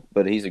roll with him.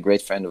 But he's a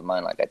great friend of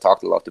mine. Like, I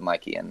talked a lot to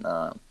Mikey, and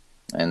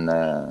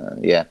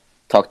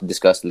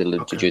discussed a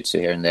little jiu-jitsu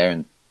here and there,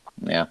 and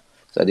yeah.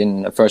 So I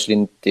didn't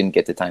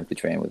get the time to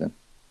train with him.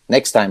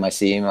 Next time I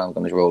see him, I'm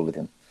going to roll with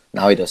him.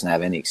 Now he doesn't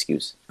have any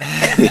excuse.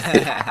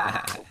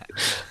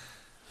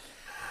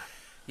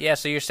 Yeah,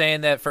 so you're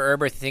saying that for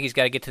Erberth, you think he's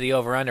got to get to the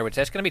over-under, which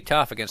that's going to be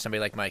tough against somebody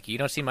like Mikey. You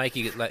don't see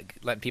Mikey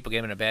letting people get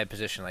him in a bad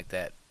position like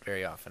that.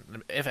 very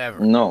often, if ever.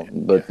 No,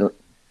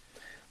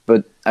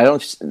 but I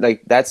don't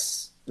like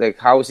that's like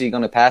how is he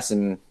gonna pass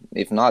him?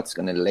 If not, it's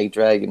gonna leg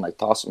drag him, like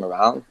toss him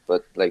around.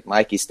 But like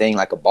Mikey's staying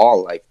like a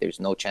ball, like there's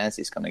no chance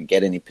he's gonna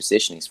get any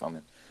positionings from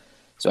it.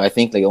 So I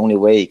think the only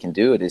way he can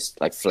do it is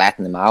like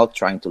flatten him out,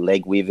 trying to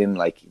leg weave him,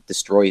 like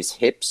destroy his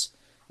hips,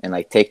 and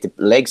like take the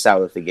legs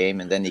out of the game,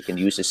 and then he can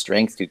use his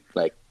strength to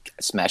like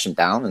smash him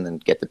down and then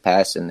get the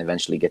pass and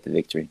eventually get the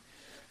victory.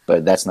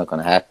 But that's not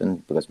gonna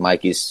happen because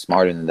Mikey's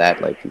smarter than that.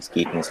 Like he's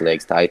keeping his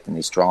legs tight and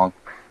he's strong.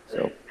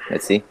 So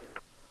let's see.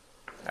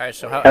 All right,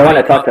 so I want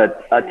to talk to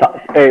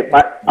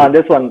on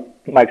this one,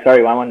 Mike.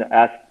 Sorry, I want to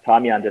ask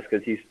Tommy on this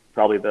because he's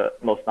probably the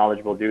most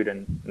knowledgeable dude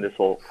in this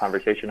whole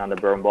conversation on the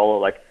Berimbolo.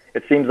 Like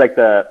it seems like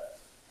the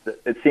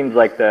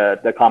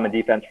common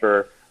defense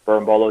for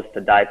Berimbolo is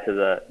to dive to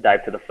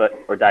the foot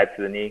or dive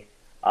to the knee.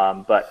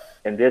 But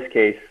in this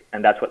case,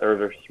 and that's what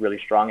Erber's really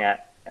strong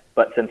at.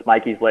 But since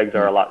Mikey's legs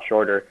are a lot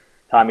shorter,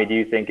 Tommy, do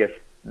you think if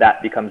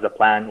that becomes a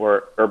plan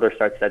where Erber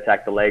starts to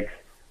attack the legs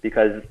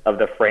because of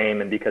the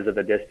frame and because of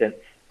the distance,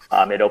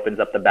 it opens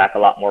up the back a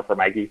lot more for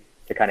Mikey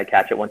to kind of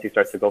catch it once he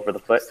starts to go for the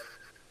foot?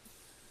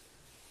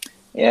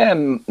 Yeah,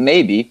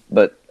 maybe,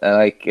 but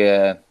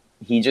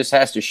he just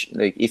has to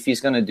like if he's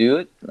gonna do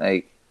it,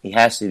 like he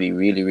has to be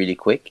really, really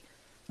quick.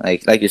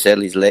 Like you said,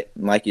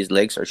 Mikey's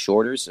legs are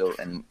shorter, so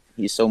and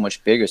he's so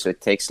much bigger, so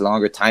it takes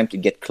longer time to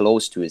get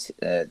close to his.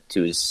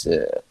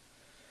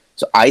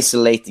 So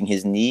isolating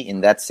his knee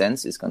in that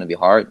sense is going to be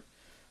hard,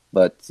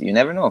 but you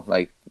never know.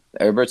 Like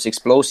Herbert's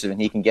explosive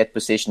and he can get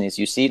position. As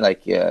you see,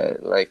 like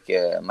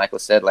Michael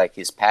said, like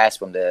his pass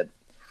from the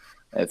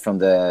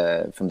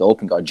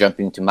open guard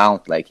jumping to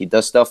mount, like he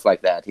does stuff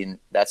like that.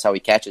 That's how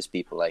he catches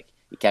people. Like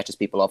he catches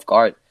people off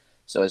guard.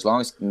 So as long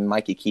as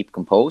Mikey keep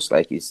composed,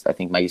 I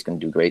think Mikey's going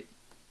to do great.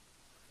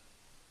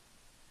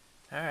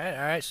 All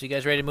right. So you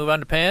guys ready to move on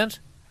to pans?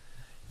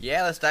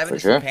 Yeah, let's dive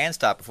into some pan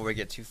stop before we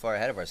get too far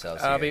ahead of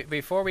ourselves.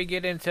 Before we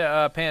get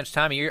into pans,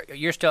 Tommy,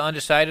 you're still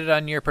undecided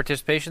on your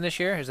participation this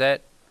year. Is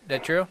that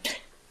true?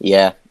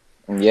 Yeah.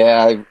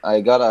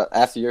 I got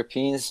after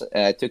Europeans.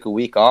 I took a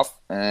week off,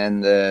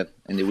 and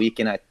in the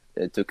weekend I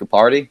took a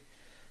party,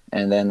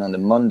 and then on the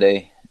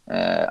Monday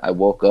I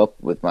woke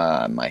up with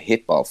my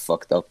hip all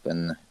fucked up,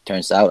 and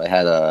turns out I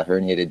had a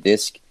herniated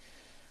disc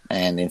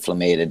and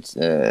inflamed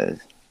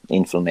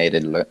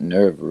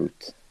nerve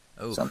root.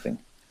 Oof. Something.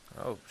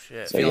 Oh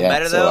shit! So, feeling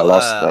better though? I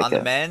lost, on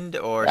the mend,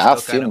 or yeah,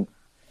 still kind of?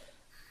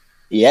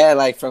 Yeah,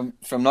 like from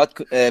not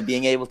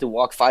being able to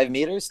walk 5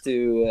 meters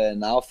to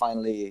now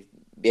finally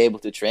be able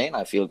to train.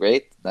 I feel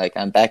great. Like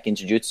I'm back in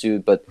jiu-jitsu,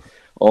 but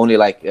only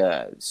like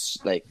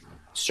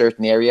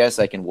certain areas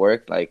I can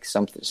work. Like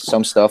some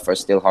stuff are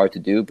still hard to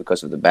do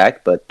because of the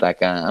back, but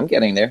like I'm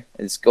getting there.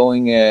 It's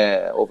going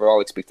overall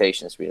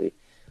expectations really.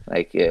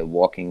 Like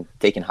walking,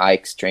 taking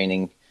hikes,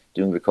 training,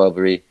 doing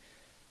recovery.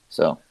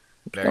 So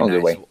very going a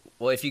good nice. way.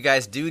 Well, if you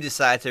guys do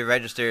decide to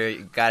register,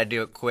 you got to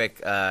do it quick.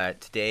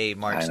 Today,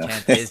 March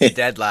 10th, is the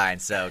deadline,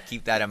 so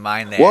keep that in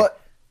mind there. What?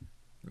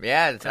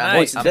 Yeah, tonight.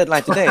 What's the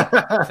deadline today?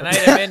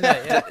 Tonight at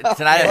midnight. Yeah.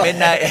 Tonight at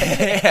midnight.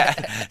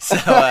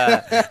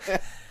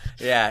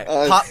 Yeah.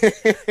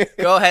 So,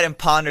 go ahead and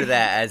ponder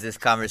that as this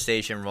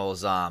conversation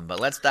rolls on. But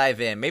let's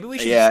dive in. Maybe we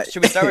should.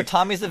 Should we start with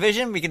Tommy's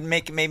division? We can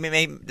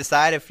maybe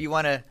decide if you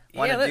want to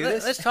do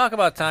this. Let's talk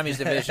about Tommy's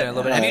division a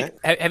little bit.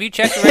 Have you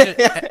checked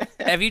the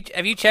have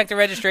you checked the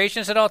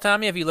registrations at all,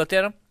 Tommy? Have you looked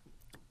at them?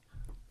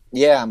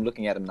 Yeah, I'm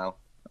looking at them now.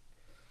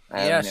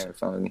 I have them in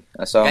front of me.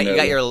 I saw you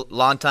got your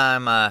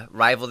longtime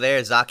rival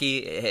there. Zaki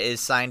is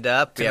signed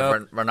up. We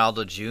have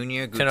Ronaldo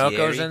Jr.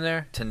 Tinoco's in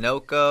there.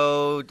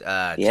 Tinoco,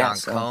 John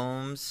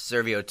Combs,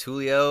 Servio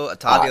Tulio,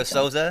 Otavio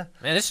Souza.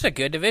 Man, this is a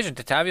good division.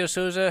 Otavio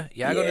Souza,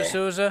 Iago de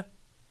Souza,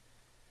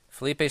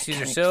 Felipe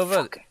Cesar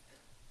Silva.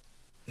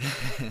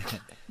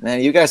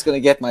 Man, you guys gonna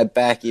get my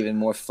back even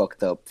more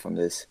fucked up from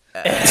this.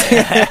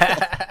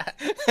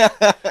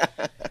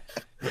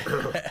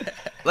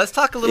 Let's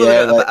talk a little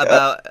bit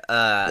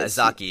about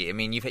Zaki. I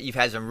mean, you've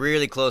had some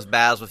really close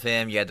battles with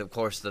him. You had, of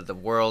course, the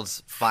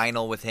world's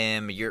final with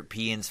him,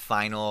 Europeans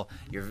final.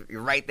 You're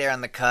right there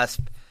on the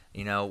cusp.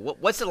 You know,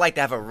 what's it like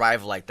to have a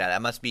rival like that?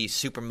 That must be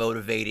super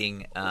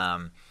motivating,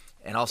 and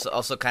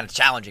also kind of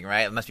challenging,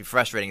 right? It must be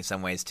frustrating in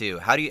some ways too.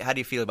 How do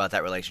you feel about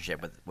that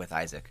relationship with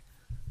Isaac?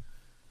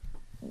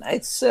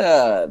 It's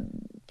I've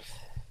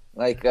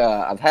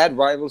had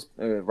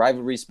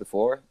rivalries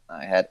before.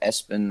 I had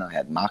Espen, I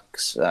had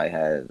Max, I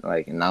had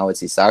now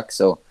it's Isaac.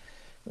 So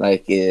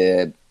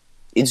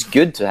it's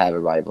good to have a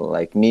rival.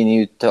 Like me and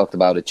you talked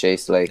about it,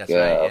 Chase.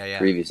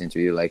 Previous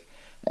interview.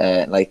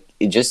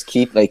 It just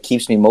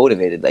keeps me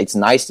motivated. It's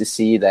nice to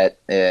see that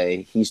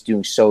he's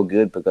doing so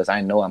good because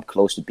I know I'm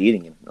close to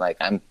beating him. Like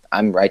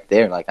I'm right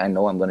there. Like I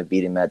know I'm going to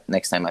beat him at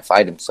next time I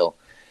fight him. So.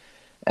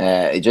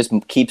 It just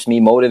keeps me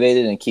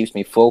motivated and keeps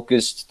me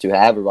focused to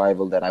have a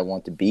rival that I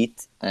want to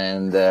beat,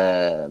 and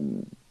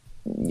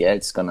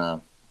it's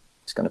gonna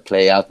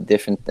play out a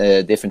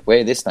different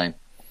way this time.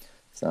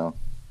 So,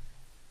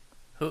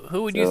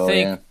 who would you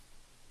think?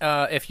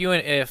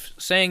 if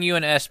saying you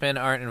and Espen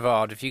aren't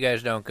involved, if you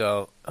guys don't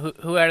go,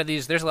 who out of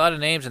these? There's a lot of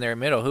names in there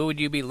middle. Who would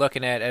you be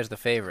looking at as the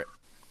favorite?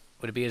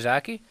 Would it be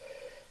Izaki?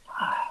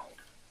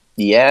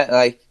 Yeah,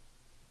 like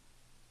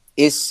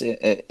is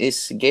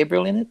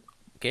Gabriel in it?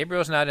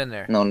 Gabriel's not in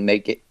there. No,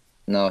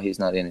 No, he's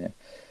not in there.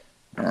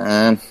 You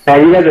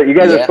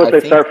guys are supposed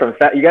to start from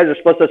you guys are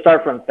supposed to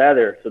start from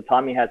feather, so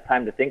Tommy has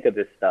time to think of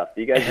this stuff.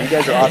 You guys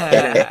are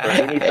offsetting it, so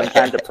you need some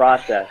time to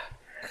process.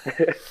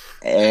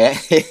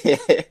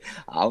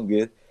 I'm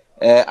good.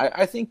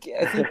 I think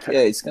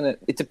it's gonna.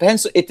 It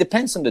depends. It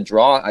depends on the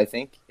draw. I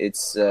think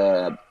it's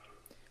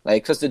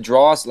because the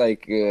draws they're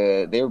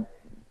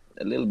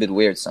a little bit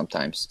weird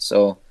sometimes.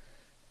 So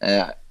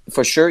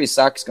for sure,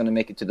 Isaac's gonna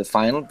make it to the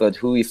final, but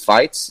who he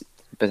fights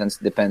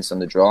depends on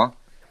the draw.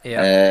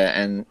 Yeah,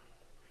 and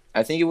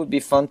I think it would be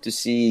fun to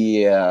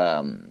see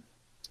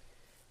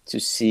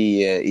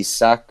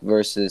Isaac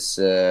versus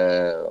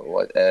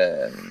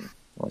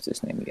what's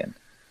his name again?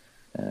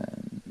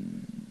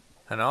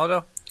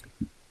 Ronaldo?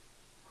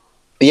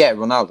 Yeah,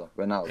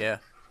 Ronaldo.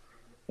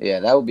 Yeah,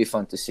 that would be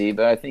fun to see.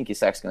 But I think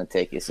Isaac's going to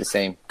take it. It's the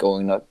same,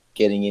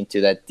 getting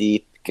into that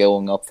deep,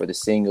 going up for the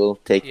single,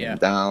 taking him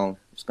down.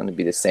 It's going to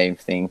be the same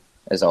thing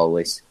as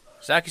always.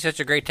 Zaki's such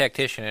a great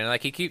tactician, and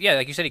like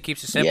you said, he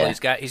keeps it simple.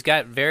 Yeah. He's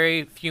got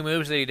very few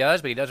moves that he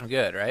does, but he does them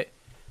good, right?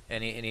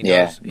 And he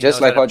knows,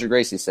 just like Roger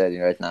Gracie said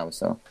right now.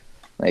 So,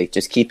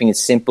 just keeping it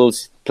simple,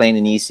 plain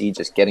and easy,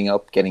 just getting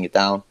up, getting it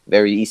down,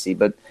 very easy.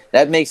 But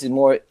that makes it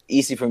more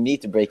easy for me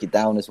to break it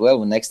down as well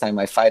when next time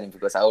I fight him,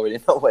 because I already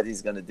know what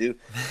he's gonna do,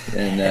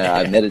 and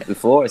I've met it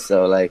before.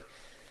 So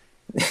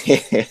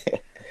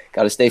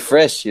gotta stay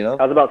fresh, you know.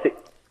 How's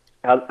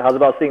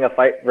about seeing a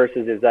fight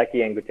versus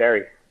Izaki and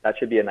Gutierrez? That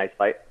should be a nice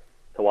fight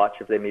to watch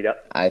if they meet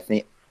up. I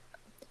think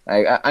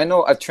I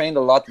know I've trained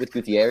a lot with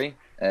Gutierrez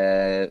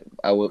when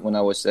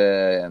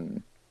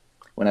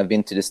I've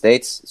been to the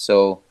States.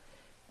 So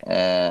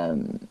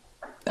I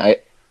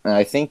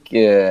think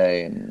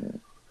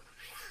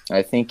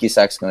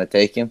Isaac's gonna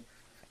take him.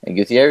 And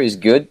Gutierrez is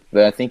good,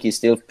 but I think he's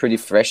still pretty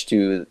fresh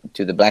to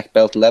the black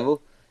belt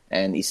level.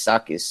 And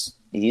Isaac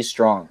he's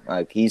strong.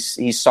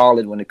 He's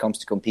solid when it comes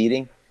to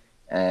competing.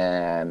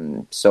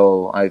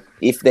 So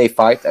if they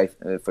fight,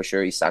 for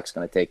sure Isaac's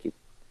gonna take it.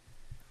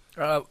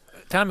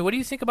 Tommy, what do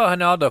you think about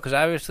Ronaldo? Because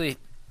obviously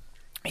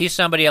he's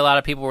somebody a lot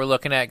of people were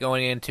looking at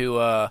going into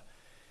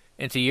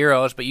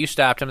Euros, but you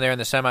stopped him there in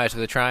the semis of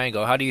the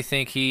Triangle. How do you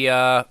think he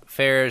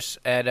fares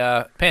at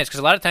Pence? Because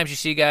a lot of times you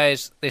see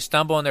guys, they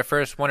stumble in their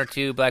first one or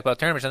two black belt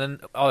tournaments, and then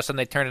all of a sudden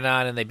they turn it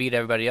on and they beat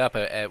everybody up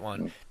at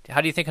one. How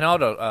do you think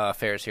Ronaldo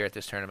fares here at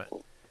this tournament?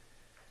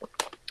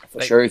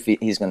 For sure, if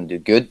he's going to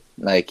do good,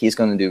 he's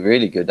going to do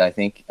really good, I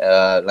think.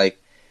 And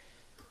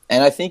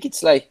I think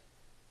it's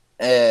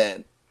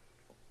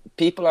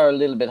people are a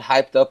little bit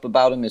hyped up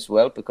about him as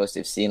well, because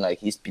they've seen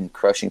he's been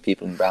crushing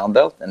people in brown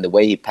belt, and the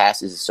way he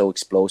passes is so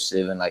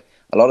explosive. And a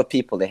lot of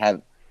people, they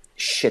have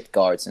shit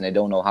guards and they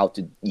don't know how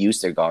to use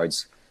their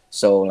guards.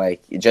 So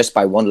just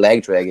by one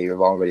leg drag,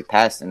 you've already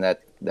passed, and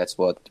that's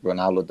what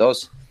Ronaldo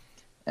does.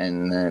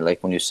 And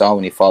when you saw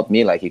when he fought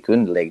me, he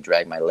couldn't leg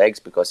drag my legs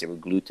because they were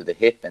glued to the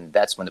hip, and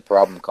that's when the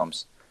problem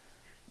comes.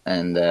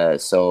 And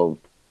so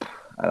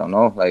I don't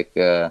know,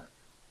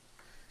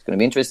 it's going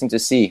to be interesting to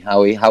see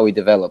how he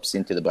develops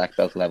into the black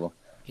belt level.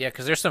 Yeah,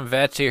 because there's some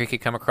vets here he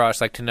could come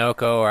across, like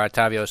Tinoco or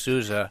Otavio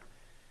Souza,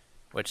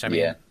 which,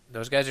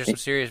 those guys are some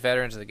serious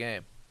veterans of the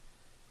game.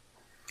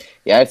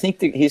 Yeah, I think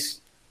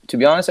to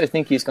be honest, I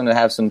think he's going to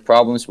have some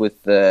problems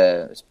with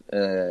Tinoco,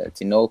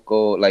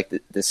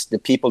 the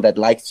people that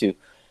like to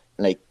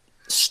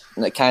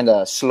kind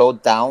of slow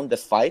down the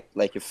fight,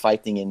 like you're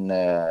fighting in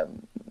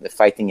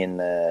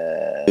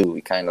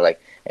we kind of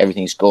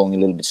everything's going a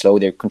little bit slow.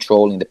 They're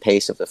controlling the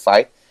pace of the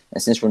fight,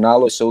 and since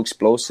Ronaldo is so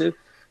explosive,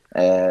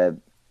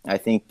 I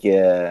think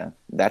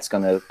that's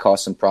going to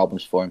cause some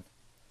problems for him.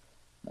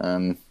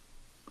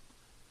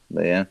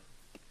 But yeah,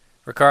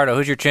 Ricardo,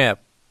 who's your champ?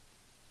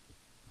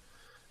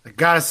 I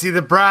gotta see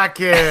the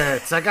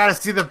brackets.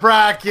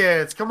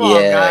 Come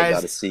on, guys. I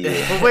gotta see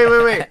it.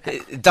 Well,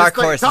 wait. Dark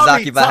horse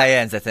Izaki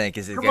Bahayans, I think,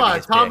 is come on.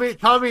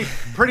 Tommy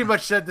pretty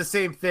much said the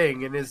same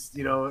thing in his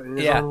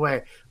own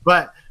way.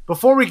 But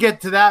before we get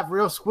to that,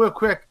 real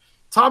quick,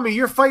 Tommy,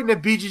 you're fighting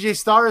at BJJ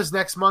Stars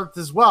next month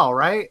as well,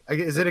 right?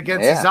 Is it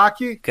against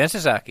Izaki? Against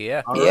Izaki,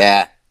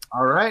 yeah.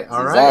 All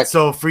right.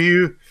 So for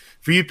you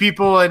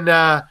people in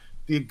the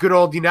good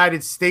old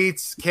United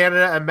States,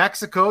 Canada, and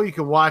Mexico, you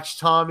can watch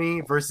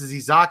Tommy versus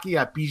Izaki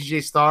at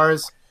BJJ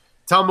Stars.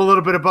 Tell them a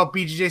little bit about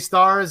BJJ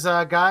Stars,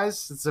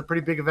 guys. It's a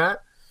pretty big event.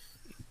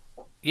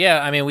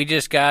 Yeah, we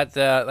just got,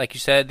 like you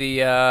said,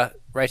 the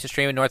rights to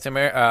stream in North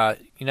America,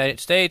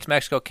 United States,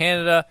 Mexico,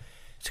 Canada.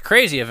 It's a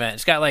crazy event.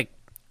 It's got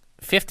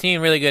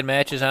 15 really good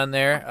matches on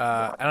there.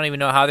 I don't even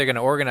know how they're going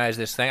to organize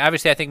this thing.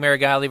 Obviously, I think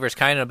Marigali versus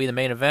Kainan will be the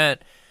main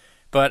event.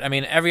 But,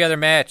 every other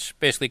match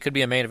basically could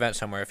be a main event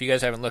somewhere. If you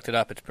guys haven't looked it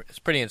up, it's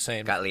pretty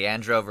insane. Got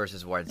Leandro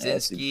versus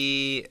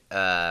Wardzinski.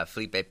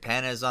 Felipe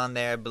Pena's on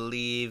there, I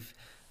believe.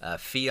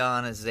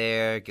 Fionn is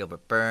there.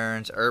 Gilbert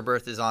Burns.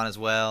 Erberth is on as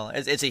well.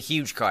 It's a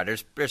huge card.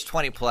 There's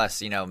 20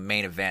 plus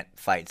main event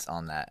fights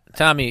on that.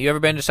 Tommy, you ever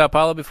been to Sao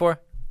Paulo before?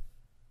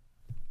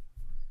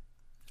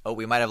 Oh,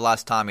 we might have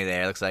lost Tommy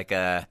there. It looks like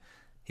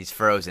he's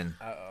frozen.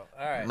 Uh-oh.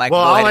 All right. Mike,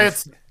 Well,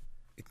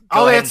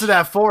 I'll ahead. answer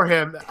that for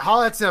him.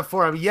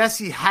 Yes,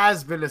 he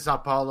has been to Sao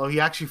Paulo. He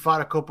actually fought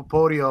at Copa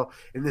Podio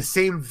in the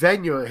same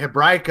venue,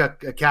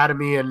 Hebraica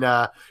Academy in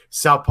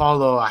Sao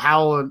Paulo.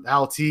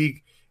 Hal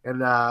Teague,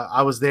 and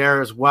I was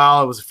there as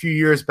well. It was a few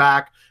years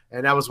back,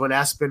 and that was when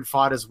Espen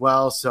fought as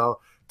well. So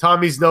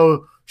Tommy's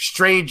no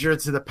stranger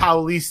to the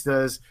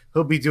Paulistas.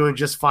 He'll be doing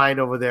just fine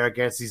over there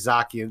against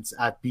Izakians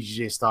at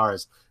BJJ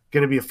Stars.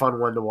 Going to be a fun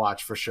one to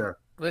watch for sure.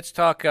 Let's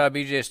talk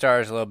BJ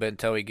Stars a little bit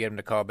until we get him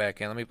to call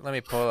back in. Let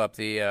me pull up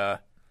the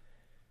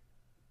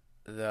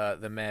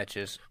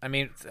matches.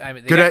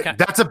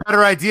 That's a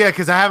better idea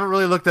because I haven't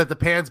really looked at the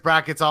Pans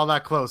brackets all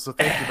that close. So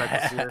thank you,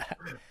 Michael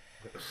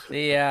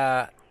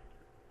Sear.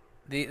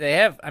 They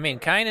have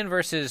Kynan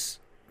versus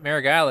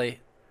Marigali.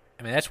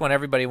 That's one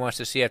everybody wants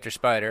to see after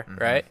Spider,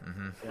 right?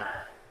 Mm-hmm.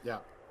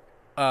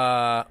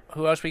 Yeah.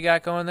 Who else we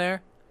got going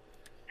there?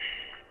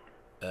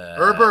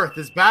 Erberth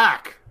is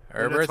back.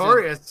 Erberth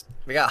Notorious.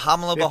 We got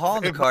Hamilo Bahal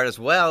on the card as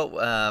well.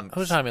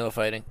 Who's Hamilo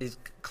fighting? Is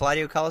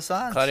Claudio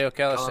Calasanz. Claudio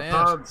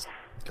Calasanz.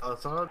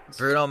 Bruno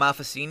Bruno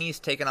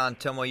Malfacini's taking on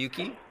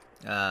Tomoyuki.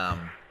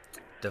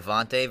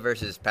 Devante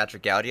versus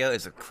Patrick Gaudio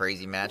is a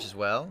crazy match as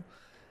well.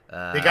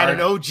 They got an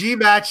OG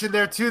match in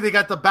there too. They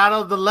got the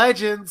Battle of the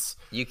Legends.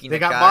 Yuki they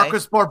Nakai. got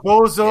Marcus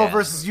Barboza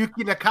versus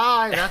Yuki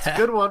Nakai. That's a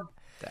good one.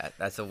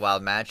 That's a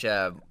wild match.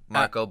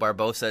 Marco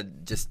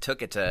Barbosa just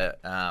took it to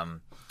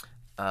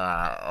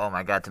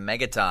to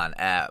Megaton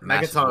at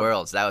Masters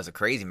Worlds. That was a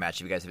crazy match.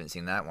 If you guys haven't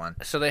seen that one.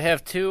 So they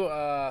have two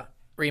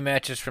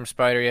rematches from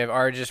Spider. You have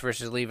Argis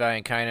versus Levi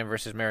and Kynan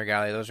versus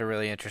Marigali. Those are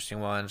really interesting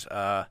ones.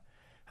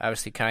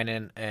 Obviously,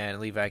 Kynan and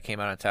Levi came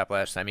out on top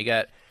last time. You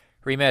got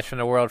rematch from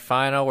the World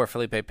Final where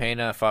Felipe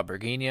Pena fought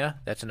Berginia.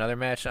 That's another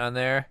match on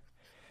there.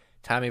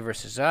 Tommy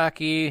versus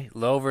Zaki.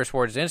 Lowe versus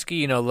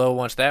Wardzinski. Lowe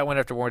wants that one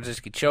after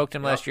Wardzinski choked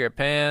him last year at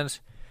Pans.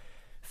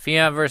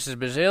 Fionn versus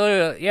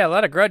Basilio. Yeah, a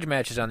lot of grudge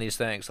matches on these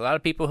things. A lot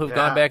of people who've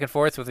gone back and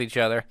forth with each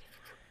other.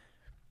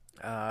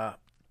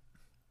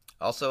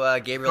 Also,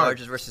 Gabriel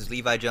Arges versus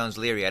Levi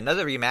Jones-Leary.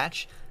 Another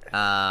rematch.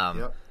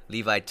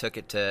 Levi took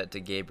it to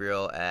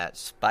Gabriel at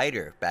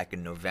Spider back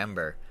in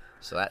November.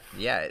 So,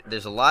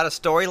 there's a lot of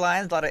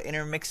storylines, a lot of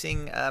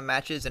intermixing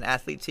matches and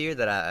athletes here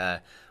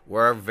that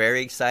we're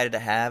very excited to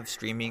have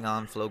streaming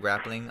on Flow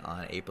Grappling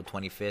on April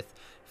 25th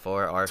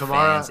for our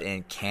fans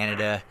in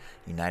Canada,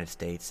 United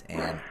States,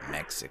 and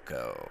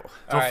Mexico.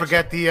 Don't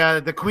forget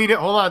the queen.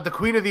 The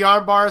queen of the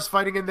arm bars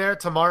fighting in there,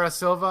 Tamara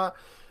Silva.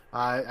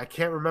 I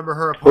can't remember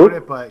her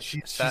opponent, but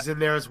she's in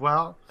there as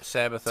well.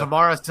 Sabatha.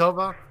 Tamara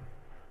Silva.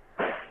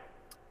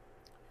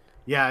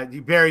 Yeah,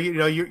 Barry.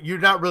 You're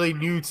not really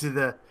new to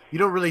the. You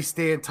don't really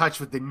stay in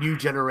touch with the new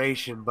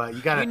generation, but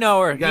you gotta. You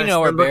know her,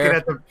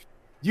 Bear.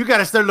 You got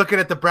to start looking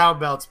at the brown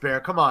belts, Bear.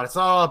 Come on. It's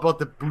not all about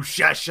the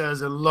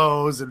Bouchechas and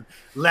Lows and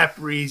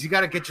Lepres. You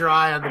got to get your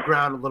eye on the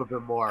ground a little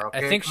bit more,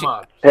 okay? I think Come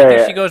on. I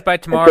think she goes by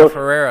Tamara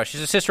Ferreira.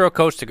 She's a Cicero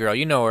Costa girl.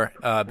 You know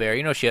her,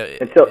 Bear. She...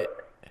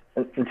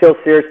 Until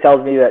Sears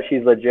tells me that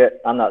she's legit,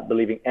 I'm not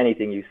believing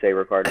anything you say,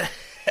 Ricardo.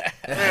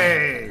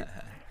 Hey.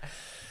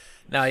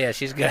 No, yeah,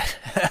 she's good.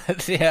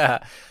 Yeah.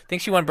 I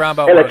think she won brown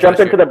belt. Hey, let's jump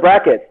into the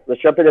brackets.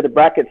 Let's jump into the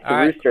brackets to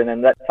Rooster and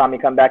then let Tommy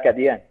come back at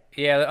the end.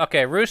 Yeah,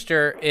 okay.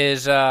 Rooster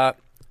is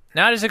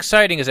not as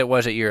exciting as it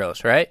was at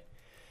Euros, right?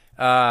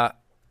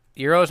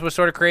 Euros was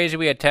sort of crazy.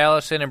 We had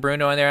Taliesin and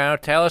Bruno in there. I know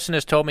Taliesin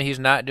has told me he's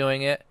not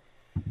doing it.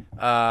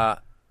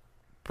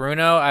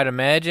 Bruno, I'd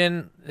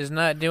imagine, is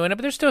not doing it,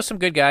 but there's still some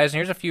good guys, and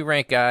here's a few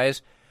ranked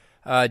guys.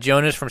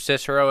 Jonas from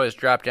Cicero has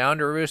dropped down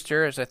to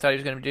Rooster, as I thought he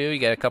was going to do. You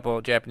got a couple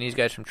of Japanese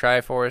guys from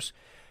Triforce,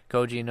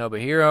 Koji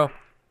Nobuhiro.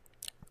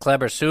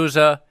 Kleber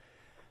Souza,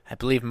 I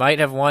believe, might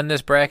have won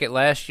this bracket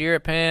last year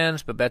at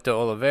Pans. Bebeto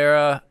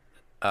Oliveira,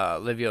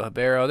 Livio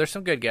Ribeiro. There's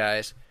some good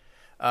guys.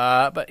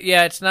 But,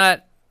 yeah, it's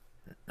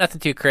nothing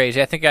too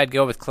crazy. I think I'd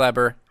go with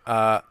Kleber.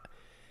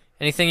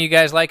 Anything you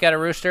guys like out of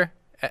Rooster?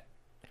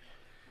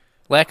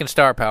 Lacking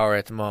star power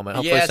at the moment.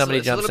 Hopefully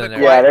somebody jumps in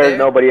there. Yeah, there's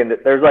nobody in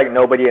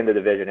nobody in the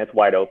division. It's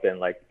wide open.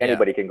 Like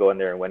anybody can go in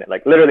there and win it.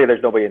 Like literally,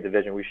 there's nobody in the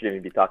division. We shouldn't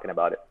even be talking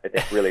about it. I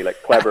think really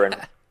like Kleber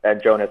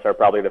and Jonas are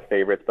probably the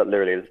favorites, but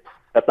literally,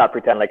 let's not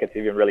pretend like it's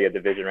even really a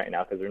division right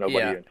now because there's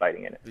nobody even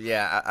fighting in it.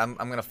 Yeah, I'm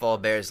gonna follow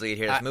Bear's lead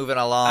here. It's moving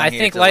along. I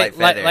think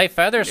Light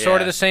Feather is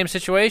sort of the same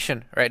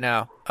situation right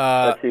now.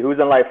 Let's see who's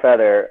in Light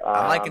Feather.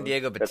 I'm liking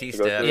Diego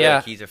Batista. I feel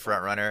like he's a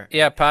front runner.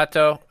 Yeah,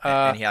 Pato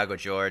and Hiago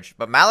George,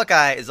 but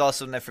Malachi is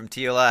also from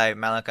TLI.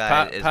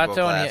 Malachi is world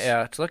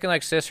class. It's looking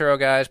like Cicero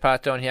guys.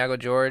 Pato and Hiago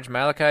George.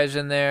 Malachi's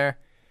in there.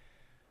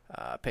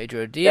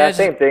 Pedro Diaz.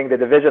 Yeah, same thing. The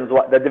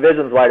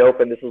division's wide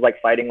open. This is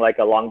like fighting like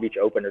a Long Beach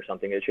Open or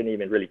something. It shouldn't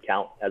even really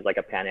count as like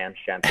a Pan Am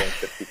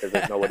championship because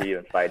there's nobody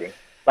even fighting.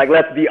 Like,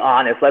 let's be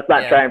honest. Let's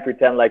not try and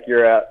pretend like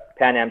you're a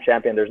Pan Am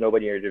champion. There's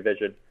nobody in your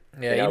division.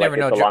 Yeah, you never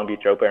know. It's the Long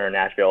Beach Open or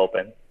Nashville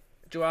Open.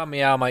 Joao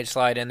Meow might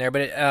slide in there,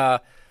 but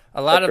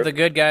a lot of the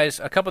good guys,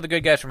 a couple of the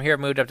good guys from here have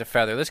moved up to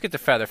feather. Let's get to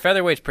feather.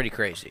 Featherweight's pretty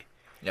crazy.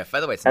 Yeah,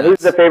 featherweight's And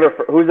nuts.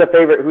 who's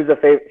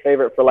the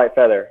favorite for light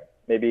feather?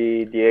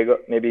 Maybe Diego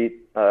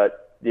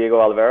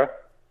Oliveira.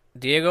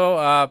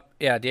 Diego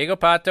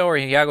Pato or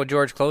Iago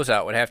George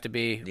closeout would have to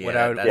be Yeah, what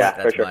I would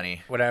that's sure.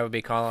 money. what I would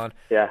be calling.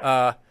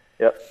 Yeah.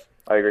 Yep.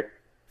 I agree.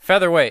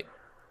 Featherweight,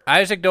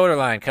 Isaac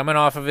Doderlein coming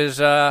off of his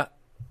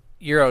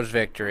Euros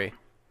victory.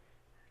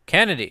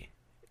 Kennedy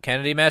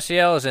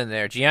Maciel is in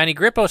there. Gianni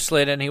Grippo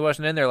slid in. He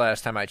wasn't in there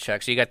last time I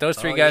checked. So you got those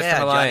three guys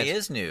from Alliance. Johnny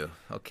is new.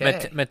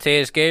 Okay.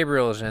 Mateus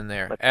Gabriel is in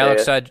there.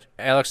 Mateus.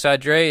 Alex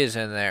Sadre is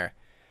in there.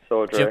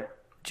 So Dre.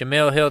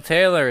 Jamil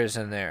Hill-Taylor is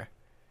in there.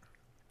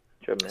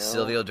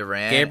 Silvio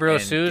Duran. Gabriel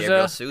and Souza.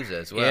 Gabriel Souza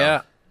as well.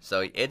 Yeah.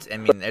 So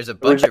there's a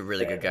bunch of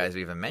really good guys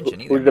we haven't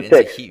mentioned either. Who's the It's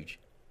pick? huge.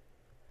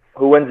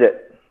 Who wins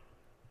it?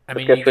 I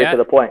mean, Let's get you straight got to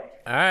the point.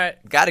 all right.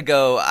 Got to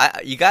go.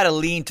 You got to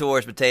lean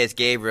towards Mateus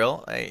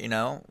Gabriel,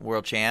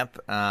 world champ.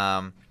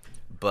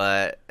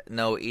 But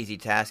no easy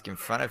task in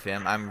front of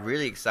him. I'm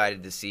really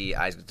excited to see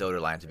Isaac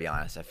Doderlein, to be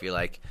honest. I feel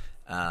like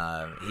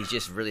he's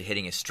just really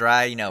hitting his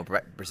stride.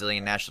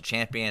 Brazilian national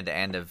champion at the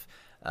end of,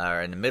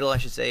 or in the middle, I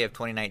should say, of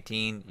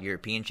 2019.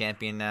 European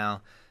champion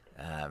now.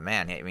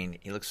 Man,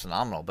 he looks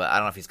phenomenal. But I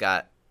don't know if he's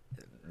got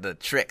the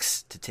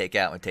tricks to take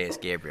out Mateus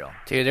Gabriel.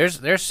 Dude,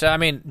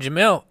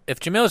 Jamil, if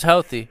Jamil's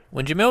healthy,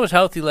 when Jamil was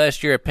healthy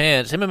last year at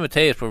Pans, him and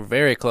Mateus were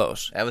very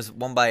close. That was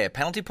won by a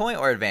penalty point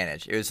or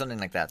advantage? It was something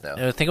like that, though.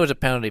 I think it was a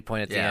penalty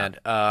point at the Yeah. end.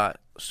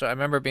 So I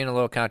remember it being a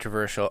little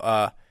controversial.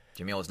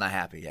 Jamil was not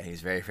happy. Yeah,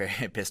 he's very,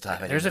 very pissed off.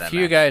 There's a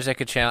few guys that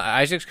could challenge.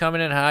 Isaac's coming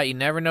in hot. You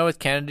never know with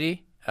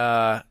Kennedy.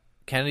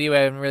 Kennedy, I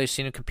haven't really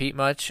seen him compete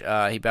much.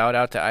 He bowed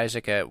out to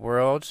Isaac at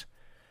Worlds.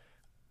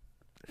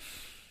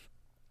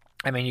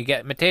 I mean, you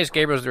get Mateus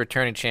Gabriel's the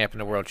returning champ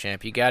and the world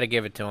champ. You got to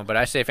give it to him. But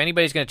I say if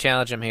anybody's going to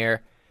challenge him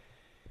here,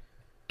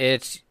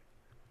 it's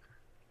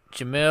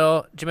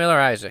Jamil or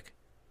Isaac.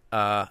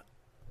 Yeah,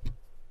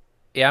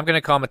 I'm going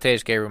to call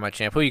Mateus Gabriel my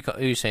champ. Who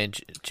you saying,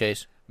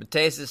 Chase?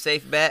 Mateus is a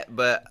safe bet,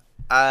 but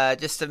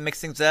just to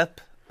mix things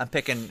up, I'm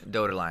picking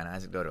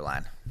Isaac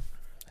Doderlein.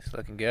 It's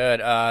looking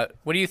good.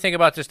 What do you think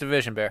about this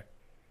division, Bear?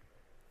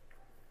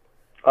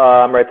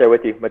 I'm right there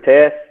with you.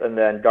 Mateus, and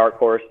then dark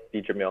horse,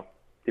 be Jamil,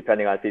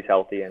 depending on if he's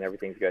healthy and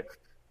everything's good.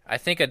 I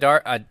think if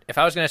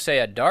I was going to say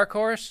a dark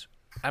horse,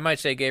 I might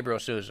say Gabriel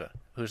Souza,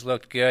 who's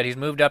looked good. He's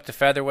moved up to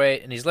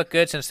featherweight, and he's looked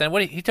good since then.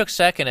 He took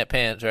second at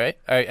Pans, right?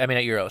 At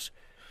Euros.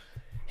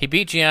 He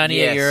beat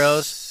Gianni at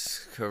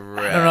Euros.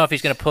 Correct. I don't know if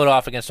he's going to pull it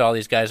off against all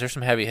these guys. There's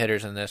some heavy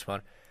hitters in this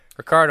one.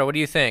 Ricardo, what do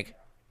you think?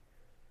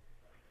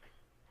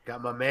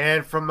 Got my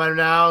man from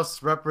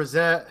Manaus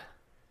represent.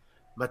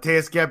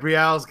 Mateus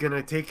Gabriel's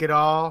gonna take it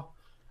all.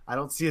 I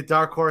don't see a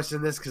dark horse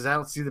in this because I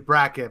don't see the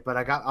bracket, but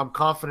I'm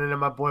confident in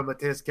my boy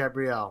Mateus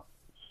Gabriel.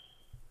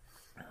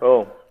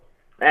 Oh,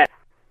 man.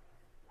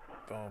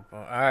 Boom, boom.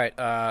 All right,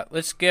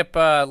 let's skip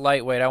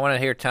lightweight. I want to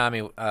hear Tommy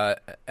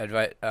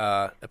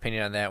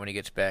opinion on that when he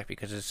gets back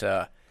because it's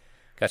got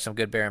some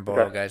good Baron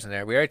Bolo guys in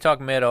there. We already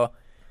talked middle.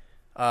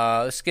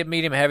 Let's skip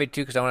medium heavy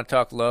too because I want to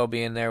talk low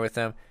being there with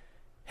them.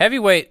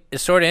 Heavyweight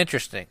is sort of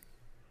interesting.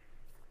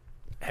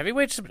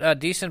 Heavyweight's a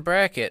decent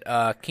bracket.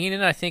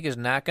 Keenan, I think, is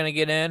not going to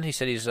get in. He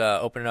said he's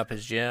opening up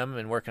his gym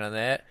and working on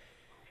that.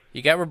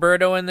 You got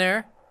Roberto in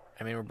there.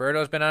 I mean,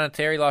 Roberto's been on a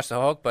tear. He lost to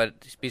Hulk, but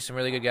he's beat some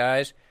really good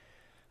guys.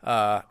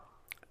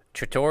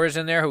 Trattora's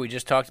in there, who we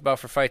just talked about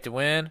for Fight to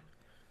Win.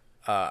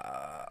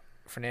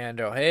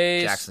 Fernando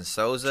Hayes. Jackson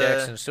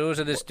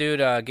Souza. This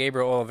dude,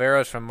 Gabriel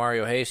Oliveros from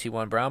Mario Hayes. He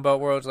won Brown Belt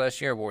Worlds last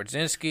year.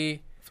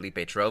 Wardzinski. Felipe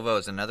Trovo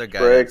is another guy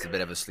Spriggs. that's a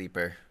bit of a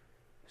sleeper.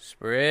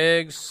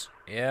 Spriggs.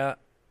 Yeah.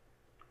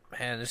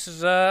 Man, this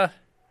is I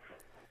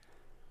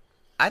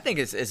think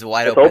it's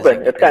wide It's open.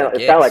 open. It's kind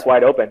of like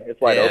wide open.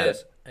 It's wide open.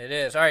 It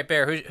is. All right,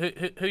 Bear.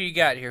 Who you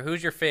got here?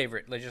 Who's your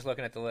favorite? Just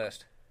looking at the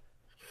list.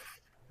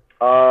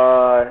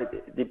 Right.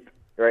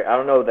 I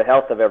don't know the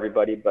health of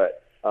everybody,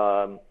 but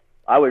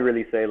I would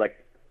really say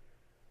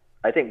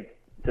I think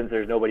since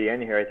there's nobody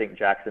in here, I think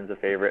Jackson's a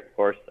favorite. Of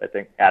course, I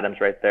think Adam's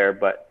right there,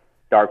 but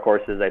dark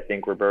horses, I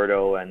think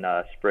Roberto and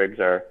Spriggs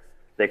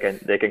they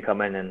can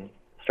come in and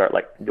start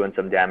doing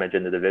some damage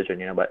in the division,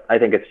 But I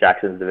think it's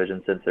Jackson's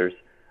division since there's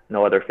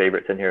no other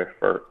favorites in here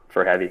for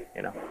heavy,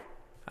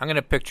 I'm going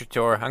to pick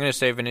Trattor. I'm going to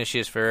say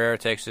Vinicius Ferreira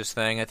takes this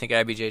thing. I think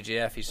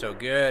IBJJF, he's so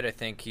good. I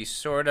think he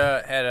sort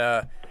of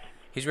had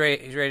he's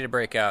ready to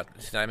break out.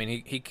 I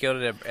mean, he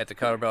killed it at the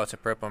color belts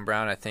at Purple and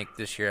Brown. I think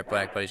this year at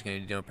Black Belt he's going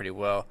to be doing pretty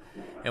well.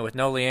 And with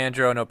no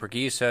Leandro, no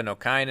Perguisa, no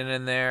Kynan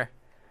in there,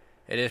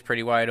 it is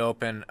pretty wide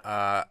open.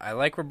 I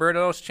like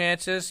Roberto's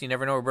chances. You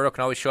never know. Roberto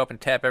can always show up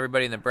and tap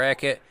everybody in the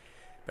bracket.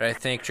 But I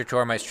think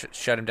Trattor might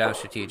shut him down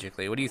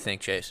strategically. What do you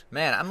think, Chase?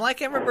 Man, I'm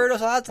liking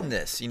Roberto's odds in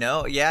this.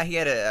 Yeah, he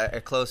had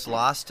a close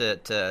loss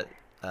to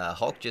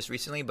Hulk just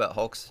recently, but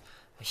Hulk's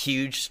a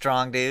huge,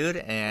 strong dude,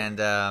 and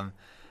I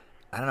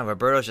don't know.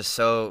 Roberto's just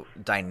so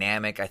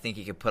dynamic. I think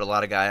he can put a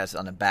lot of guys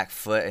on the back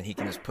foot, and he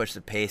can just push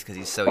the pace because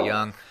he's so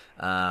young.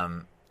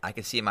 I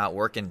could see him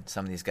outworking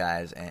some of these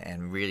guys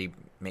and really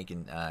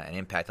making an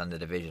impact on the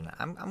division.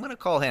 I'm going to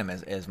call him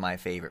as my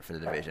favorite for the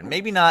division.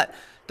 Maybe not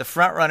the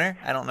front runner.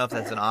 I don't know if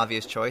that's an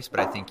obvious choice, but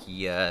I think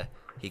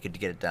he could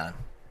get it done.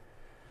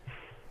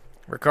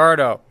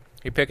 Ricardo,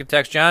 you picking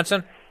Tex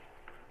Johnson?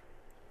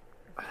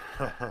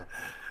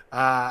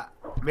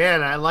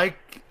 Man, I like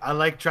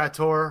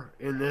Trator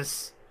in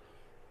this,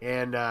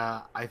 and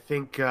I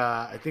think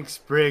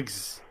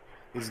Spriggs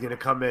is going to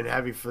come in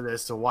heavy for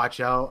this. So watch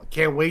out.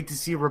 Can't wait to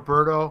see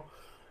Roberto,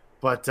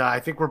 but I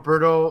think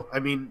Roberto. I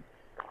mean,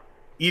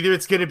 either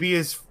it's going to be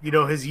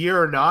his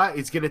year or not.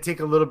 It's going to take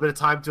a little bit of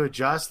time to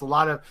adjust. A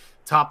lot of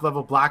top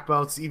level black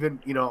belts, even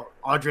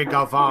Andre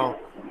Galvão,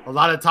 a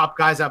lot of top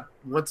guys that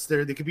once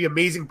they could be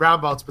amazing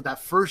brown belts, but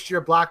that first year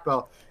black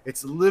belt,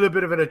 it's a little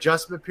bit of an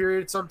adjustment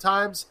period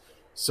sometimes.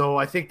 So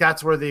I think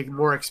that's where the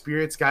more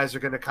experienced guys are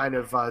going to kind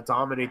of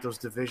dominate those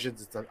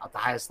divisions at the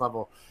highest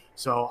level.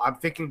 So I'm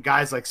thinking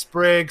guys like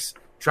Spriggs,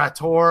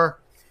 Trator,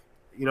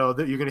 you're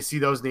going to see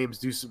those names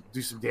do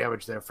some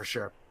damage there for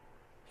sure.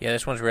 Yeah,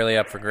 this one's really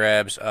up for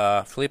grabs.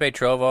 Felipe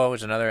Trovo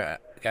is another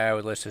guy I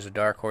would list as a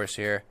dark horse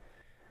here.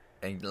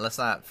 And let's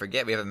not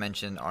forget, we haven't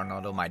mentioned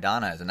Arnaldo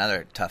Maidana is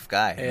another tough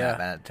guy.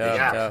 Yeah, tough.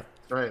 That's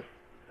right.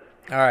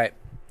 All right,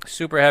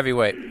 super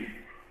heavyweight.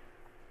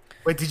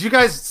 Wait, did you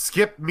guys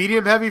skip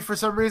medium heavy for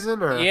some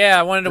reason? Or yeah,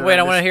 I wanted to wait.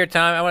 I want to hear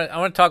Tommy. I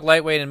want to talk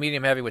lightweight and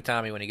medium heavy with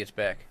Tommy when he gets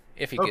back,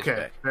 if he gets back.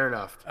 Okay, fair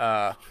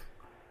enough.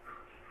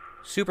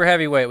 Super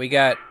heavyweight. We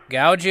got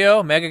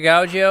Gaudio. Mega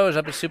Gaudio is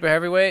up at super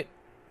heavyweight.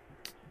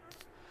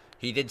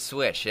 He did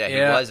switch. Yeah, he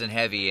was in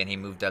heavy, and he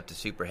moved up to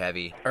super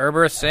heavy.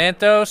 Herberth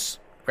Santos,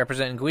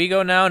 representing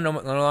Guigo now, no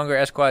longer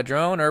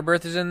Esquadron.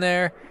 Herberth is in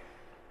there.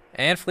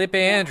 And Felipe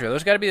Andrew.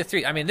 Those got to be the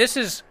three. I mean, this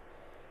is...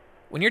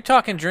 When you're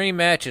talking dream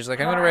matches, like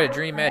I'm going to write a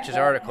dream matches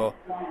article,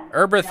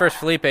 Herberth versus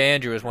Felipe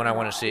Andrew is one I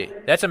want to see.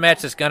 That's a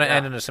match that's going to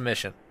end in a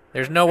submission.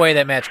 There's no way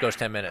that match goes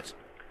 10 minutes.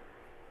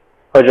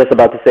 I was just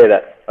about to say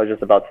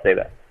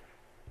that.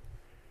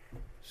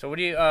 So what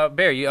do you,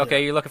 Bear?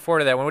 You're looking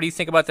forward to that one. What do you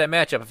think about that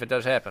matchup if it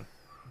does happen?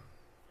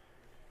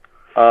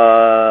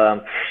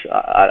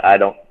 I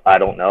don't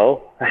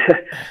know.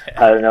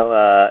 I don't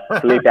know.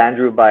 Felipe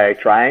Andrew by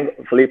triangle.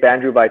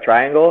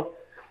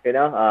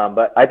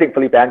 But I think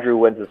Felipe Andrew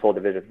wins this whole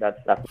division.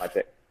 That's my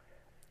pick.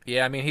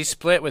 Yeah, I mean, he's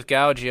split with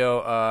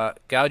Gaudio.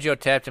 Gaudio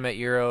tapped him at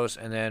Euros,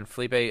 and then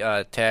Felipe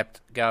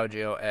tapped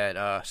Gaudio at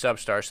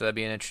Substar, so that'd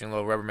be an interesting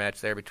little rubber match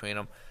there between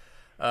them.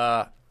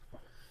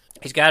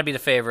 He's got to be the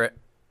favorite.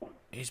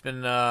 He's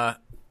been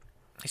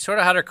he's sort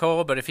of hot or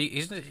cold, but if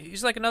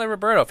he's like another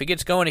Roberto. If he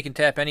gets going, he can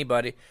tap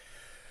anybody.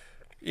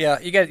 Yeah,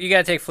 you got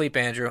to take Felipe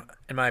Andrew,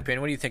 in my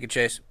opinion. What do you think of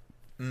Chase?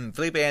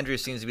 Felipe Andrew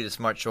seems to be the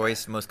smart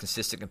choice, most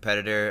consistent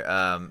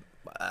competitor.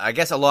 I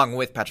guess along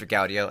with Patrick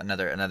Gaudio,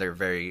 another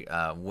very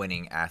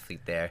winning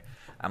athlete there.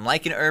 I'm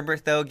liking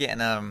Herberth though,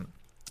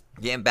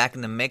 getting back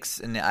in the mix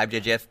in the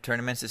IBJJF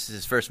tournaments. This is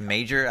his first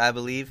major, I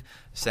believe,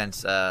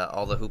 since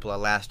all the hoopla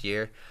last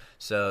year.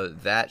 So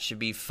that should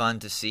be fun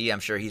to see. I'm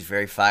sure he's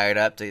very fired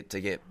up to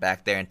get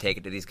back there and take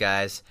it to these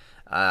guys.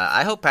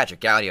 I hope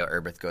Patrick Gaudio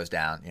Herberth goes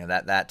down.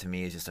 That to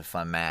me is just a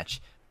fun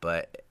match.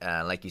 But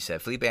like you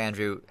said, Felipe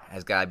Andrew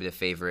has got to be the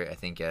favorite. I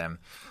think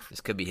this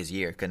could be his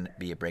year. Couldn't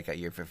be a breakout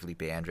year for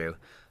Felipe Andrew.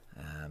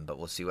 But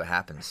we'll see what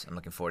happens. I'm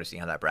looking forward to seeing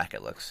how that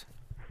bracket looks.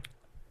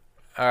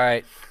 All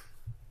right,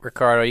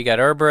 Ricardo, you got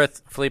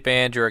Herberth, Felipe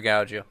Andrew, or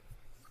Gaudio?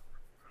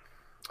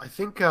 I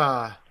think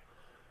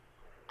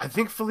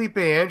Felipe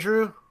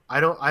Andrew. I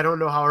don't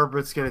know how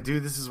Herberth's going to do.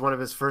 This is one of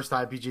his first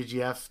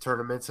IBJJF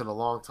tournaments in a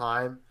long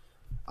time.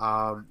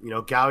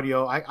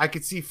 Gaudio. I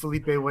could see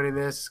Felipe winning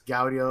this.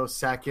 Gaudio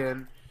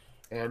second.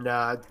 And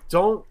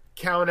don't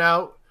count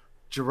out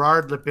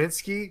Gerard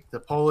Lipinski, the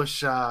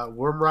Polish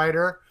worm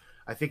rider.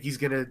 I think he's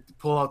going to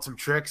pull out some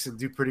tricks and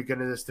do pretty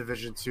good in this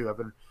division too. I've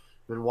been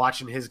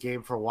watching his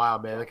game for a while,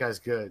 man. That guy's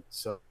good.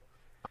 So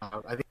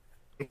I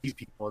think he's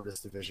people in this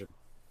division.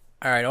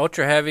 All right,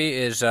 ultra heavy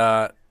is it's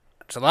a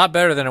lot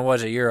better than it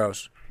was at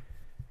Euros.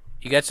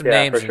 You got some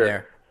names in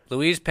there.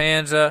 Luis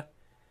Panza,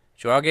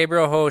 Joao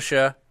Gabriel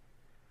Hosha,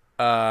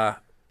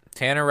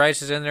 Tanner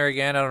Rice is in there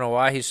again. I don't know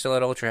why he's still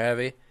at ultra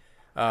heavy.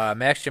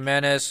 Max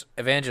Jimenez,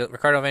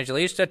 Ricardo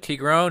Evangelista,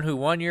 Tigron, who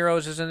won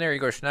Euros, is in there.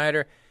 Igor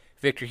Schneider,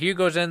 Victor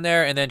Hugo's in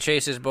there, and then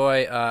Chase's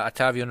boy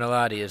Ottavio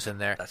Nalati is in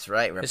there. That's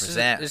right.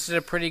 Represent. This is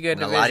a pretty good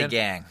Nalati division.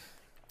 gang.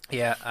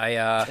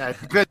 Yeah,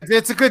 good.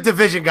 It's a good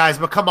division, guys.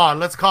 But come on,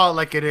 let's call it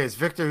like it is.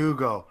 Victor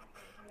Hugo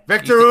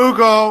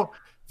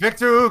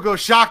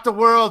shocked the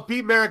world,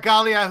 beat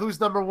Marigalia,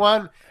 who's number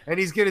one, and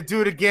he's going to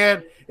do it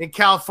again in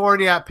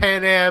California at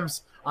Pan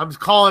Am's. I'm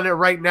calling it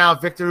right now.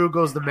 Victor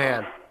Hugo's the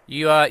man.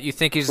 You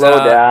think he's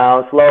slow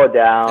down. You're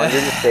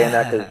just saying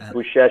that because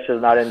Bouchesh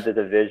is not in the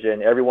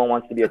division. Everyone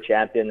wants to be a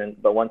champion,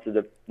 but once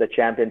the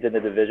champion's in the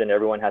division,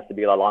 everyone has to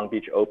be a Long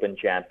Beach Open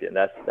champion.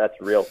 That's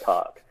real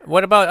talk.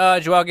 What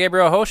about Joao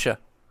Gabriel Hosha?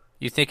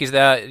 You think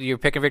you're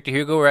picking Victor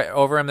Hugo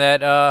over him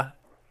that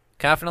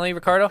confidently,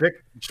 Ricardo?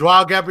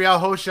 Joao Gabriel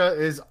Hosha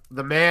is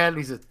the man.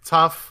 He's a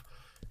tough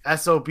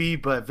SOB,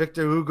 but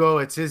Victor Hugo,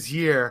 it's his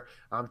year.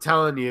 I'm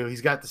telling you,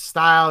 he's got the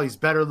style. He's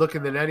better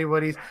looking than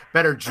anybody.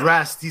 Better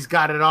dressed. He's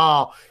got it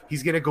all.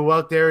 He's going to go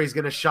out there. He's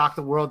going to shock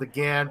the world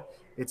again.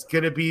 It's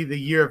going to be the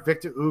year of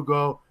Victor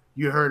Hugo.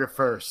 You heard it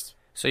first.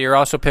 So you're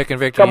also picking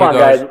Victor Hugo. Come on,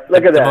 guys.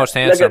 Look at that. Most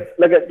handsome.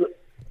 Look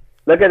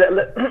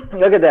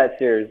at that,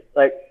 Sears.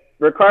 Like,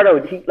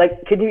 Ricardo,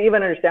 can you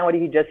even understand what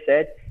he just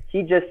said?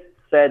 He just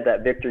said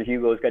that Victor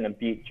Hugo is going to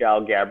beat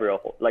João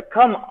Gabriel. Like,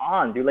 come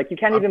on, dude. Like, you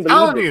can't even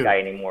believe this guy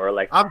anymore.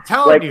 Like, I'm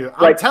telling you.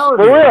 For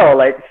real.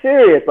 Like,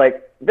 serious.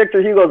 Like,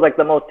 Victor Hugo is like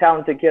the most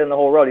talented kid in the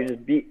whole world. He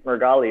just beat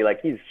Mergali.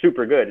 Like, he's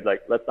super good.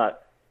 Like, let's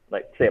not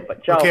say it.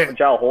 But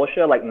João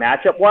Holsha, like,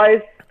 matchup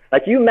wise,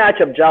 like, you match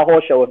up João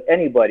Holsha with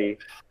anybody.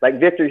 Like,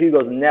 Victor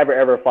Hugo's never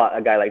ever fought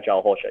a guy like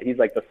João Holsha. He's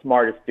like the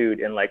smartest dude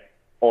in like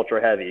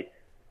ultra heavy.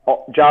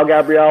 João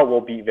Gabriel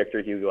will beat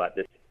Victor Hugo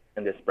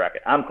in this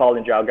bracket. I'm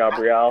calling João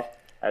Gabriel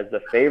as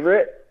the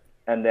favorite,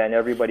 and then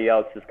everybody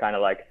else is kind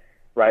of like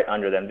right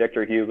under them.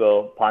 Victor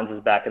Hugo,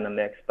 Ponza's back in the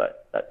mix,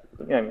 but all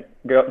I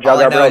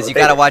know is you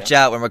got to watch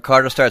out when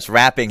Ricardo starts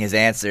rapping his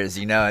answers.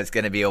 You know it's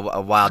going to be a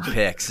wild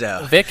pick.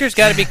 So Victor's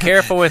got to be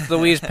careful with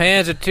Luis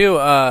Panza too.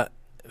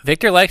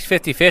 Victor likes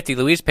 50-50.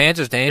 Luis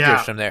Panza's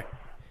dangerous from there.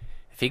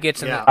 If he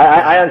gets in,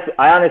 I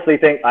honestly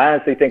think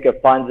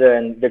if Panza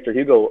and Victor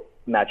Hugo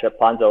match up,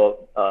 Panza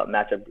will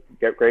match up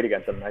great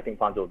against him. I think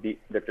Panza will beat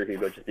Victor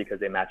Hugo just because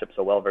they match up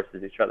so well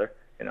versus each other.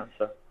 You know,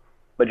 so.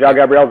 But João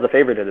Gabriel's the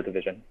favorite of the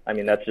division. I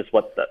mean, that's just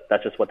what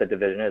the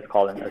division is,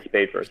 calling a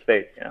spade for a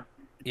spade. You know.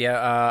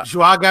 Yeah.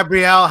 João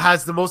Gabriel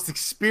has the most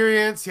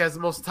experience. He has the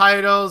most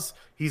titles.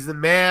 He's the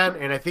man,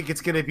 and I think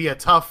it's going to be a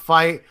tough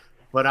fight.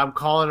 But I'm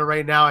calling it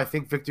right now. I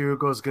think Victor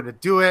Hugo is going to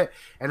do it,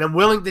 and I'm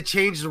willing to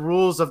change the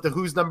rules of the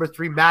who's number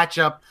 3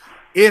 matchup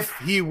if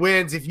he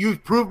wins. If you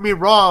prove me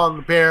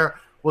wrong, Bear,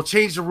 we'll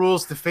change the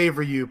rules to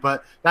favor you.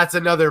 But that's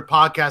another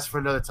podcast for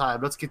another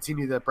time. Let's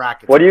continue the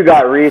bracket. What do you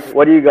got, Reese?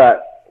 What do you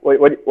got? What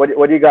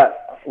do you got?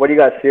 What do you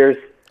got, Sears?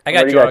 I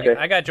got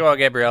João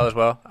Gabriel as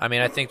well. I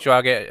mean, I think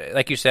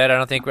like you said, I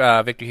don't think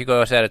Victor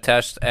Hugo has had a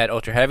test at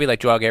ultra heavy like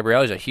João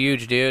Gabriel. He's a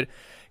huge dude.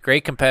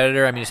 Great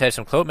competitor. I mean, he's had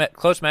some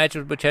close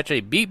matches with Buchecha.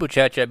 He beat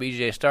Buchecha at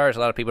BJJ Stars. A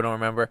lot of people don't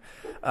remember.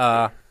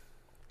 I'd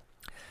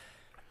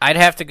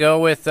have to go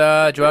with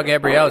João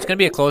Gabriel. It's going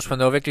to be a close one,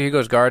 though. Victor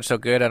Hugo's guard's so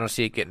good, I don't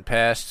see it getting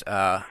passed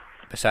by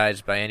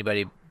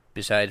anybody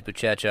besides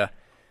Buchecha.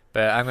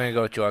 But I'm going to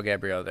go with João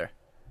Gabriel there.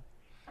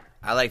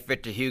 I like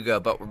Victor Hugo,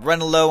 but we're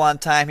running low on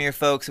time here,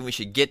 folks, and we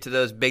should get to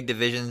those big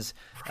divisions.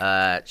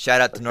 Shout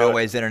out to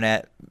Norway's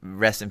internet.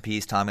 Rest in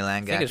peace, Tommy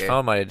Langaker. I think his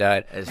phone might have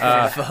died. His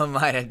phone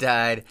might have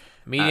died.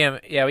 Medium,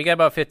 we got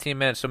about 15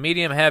 minutes. So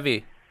medium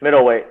heavy.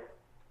 Middleweight,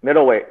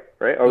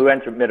 right? Or we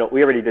went to middle.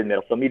 We already did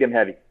middle, so medium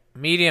heavy.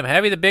 Medium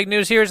heavy. The big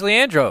news here is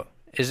Leandro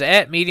is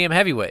at medium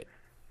heavyweight.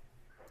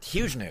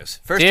 Huge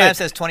news. First time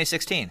since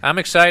 2016. I'm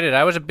excited.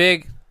 I was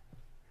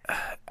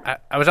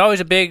always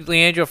a big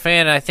Leandro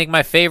fan, and I think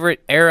my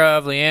favorite era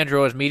of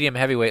Leandro was medium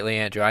heavyweight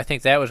Leandro. I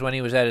think that was when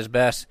he was at his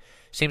best.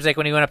 Seems like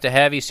when he went up to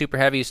heavy, super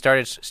heavy, he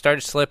started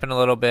slipping a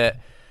little bit.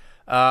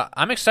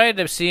 I'm excited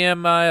to see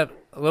him a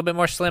little bit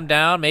more slimmed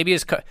down. Maybe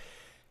this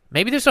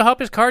will help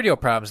his cardio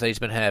problems that he's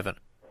been having.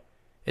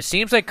 It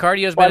seems like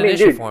cardio's been an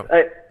issue for him.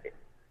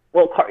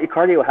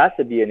 Cardio has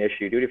to be an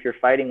issue, dude. If you're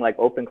fighting like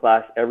open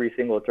class every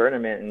single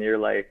tournament, and you're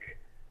fighting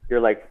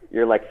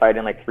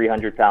like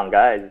 300-pound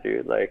guys,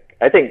 dude.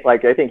 I think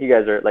you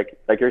guys are like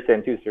you're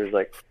saying too, sir.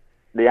 Like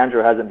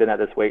Leandro hasn't been at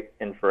this weight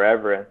in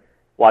forever, and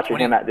watching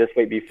him at this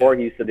weight before,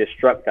 he used to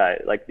destroy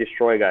guys like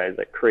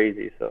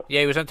crazy. So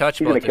yeah, he was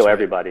untouchable. He's gonna kill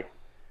everybody.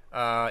 He's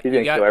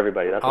gonna kill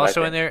everybody. That's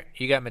also in there.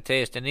 You got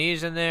Mateus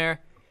Diniz in there,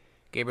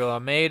 Gabriel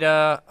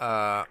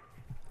Almeida,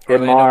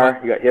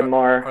 Hibmar. You got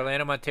Hibmar,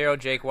 Orlando Montero,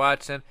 Jake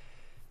Watson.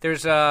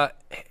 There's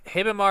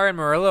Hibmar and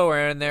Murillo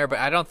are in there, but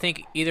I don't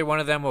think either one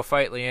of them will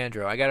fight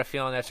Leandro. I got a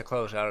feeling that's a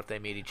closeout if they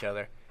meet each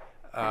other.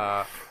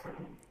 Devontae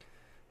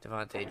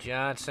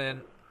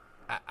Johnson.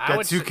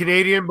 Got two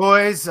Canadian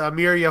boys,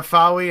 Amir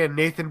Yafawi and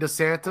Nathan Dos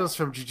Santos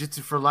from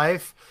Jiu-Jitsu for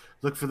Life.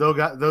 Look for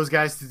those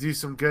guys to do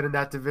some good in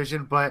that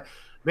division. But,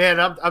 man,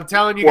 I'm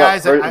telling you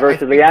guys.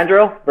 Versus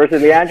Leandro? They're going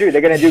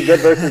to do good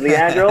versus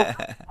Leandro?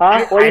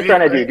 Huh? What are you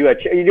trying to do? Are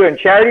you doing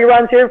charity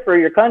runs here for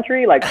your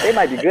country? Like, they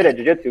might be good at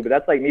Jiu-Jitsu, but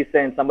that's like me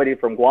saying somebody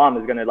from Guam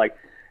is going to,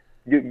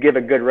 give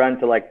a good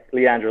run to,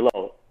 Leandro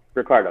Lowe.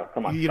 Ricardo,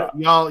 come on.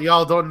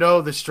 Y'all don't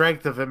know the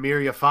strength of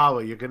Amir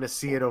Yafawa. You're going to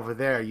see it over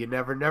there. You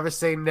never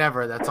say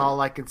never. That's all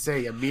I can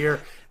say.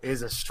 Amir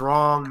is a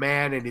strong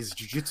man, and his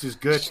jiu-jitsu is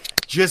good.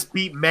 Just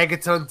beat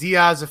Megaton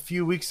Diaz a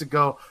few weeks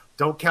ago.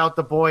 Don't count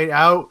the boy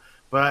out.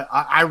 But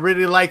I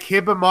really like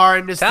Hibamar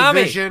in this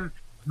division.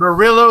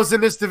 Murillo's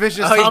in this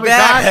division. Oh, he's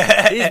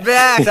back. He's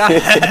back.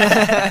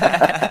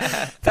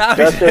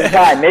 Just in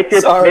time. Make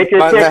your kick,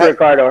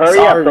 Ricardo. Hurry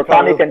up so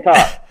Tommy can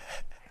talk.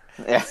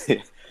 Yeah.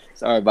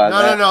 Sorry about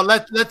that. No.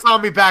 Let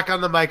Tommy back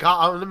on the mic.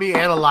 Let me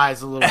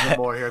analyze a little bit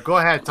more here. Go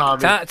ahead,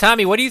 Tommy.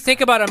 Tommy, what do you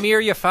think about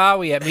Amir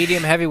Yafawi at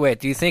medium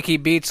heavyweight? Do you think he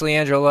beats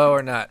Leandro Lowe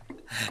or not?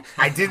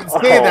 I didn't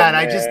say that. Man.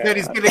 I just said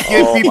he's going to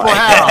give people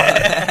hell.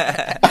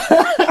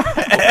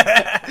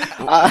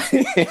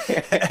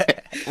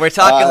 We're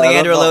talking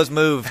Leandro Lo's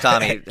move,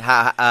 Tommy.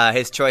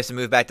 His choice to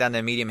move back down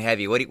to medium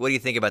heavy. What do you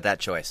think about that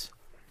choice?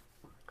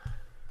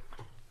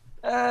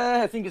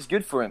 I think it's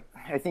good for him.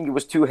 I think it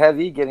was too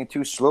heavy, getting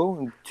too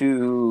slow,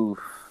 and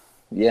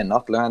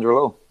knock Leandro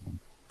Lo.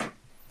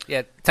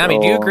 Yeah, Tommy,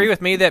 do you agree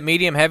with me that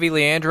medium heavy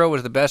Leandro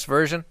was the best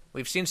version?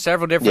 We've seen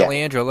several different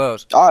Leandro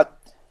Los.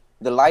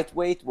 The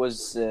lightweight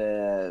was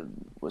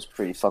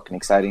pretty fucking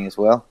exciting as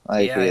well.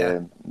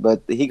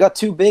 But he got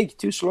too big,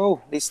 too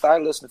slow. His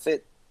style doesn't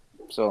fit.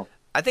 So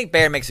I think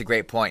Bear makes a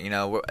great point.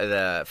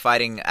 The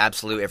fighting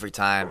absolute every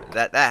time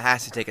that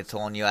has to take a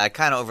toll on you. I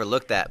kind of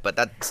overlooked that, but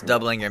that's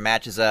doubling your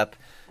matches up.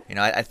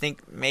 I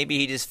think maybe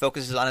he just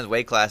focuses on his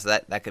weight class.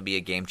 That could be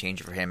a game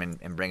changer for him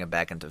and bring him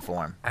back into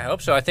form. I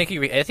hope so. I think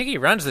he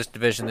runs this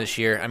division this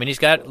year. I mean, he's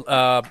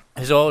got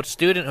his old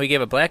student who he gave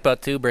a black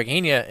belt to,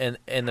 Bergina,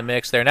 in the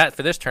mix there. Not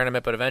for this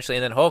tournament, but eventually,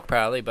 and then Hulk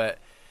probably. But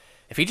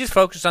if he just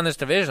focuses on this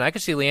division, I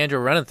could see Leandro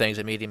running things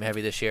at medium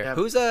heavy this year. Yeah.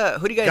 Who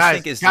do you guys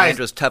think is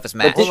Leandro's toughest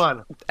match? Hold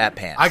on. At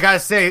Pants? I gotta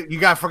say, you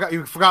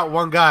forgot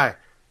one guy,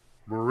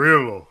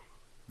 Murillo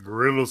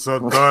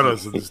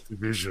Santana's in this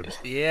division.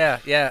 Yeah.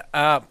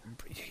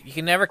 You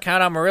can never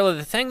count on Murillo.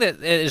 The thing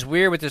that is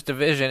weird with this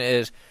division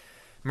is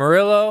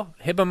Murillo,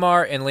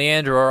 Hibamar, and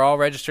Leandro are all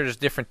registered as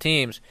different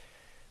teams,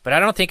 but I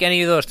don't think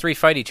any of those three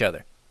fight each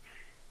other.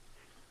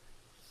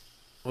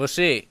 We'll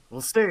see.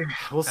 We'll see.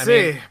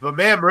 But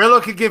man, Murillo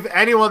could give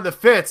anyone the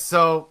fits,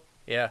 so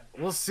yeah,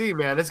 we'll see,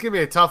 man. It's gonna be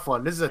a tough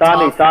one. This is a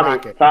tough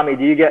bracket. Tommy,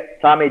 do you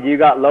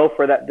got Low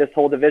for this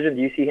whole division?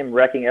 Do you see him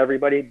wrecking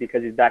everybody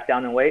because he's back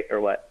down in weight, or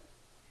what?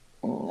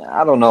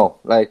 I don't know.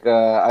 Like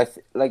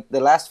like the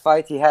last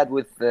fight he had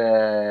with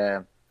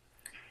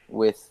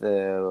what's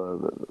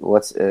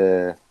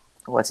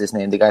his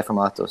name? The guy from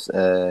Atos,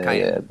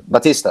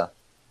 Batista.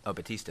 Oh,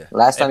 Batista.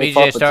 Last time he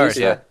fought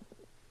Batista.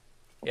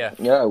 Yeah,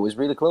 it was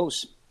really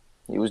close.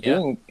 He was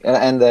doing,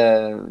 and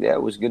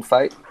it was a good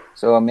fight.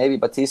 So maybe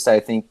Batista, I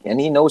think, and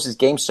he knows his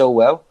game so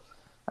well.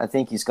 I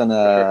think he's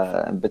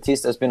gonna. And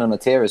Batista's been on a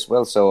tear as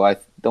well, so I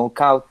don't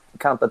count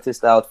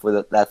Batista out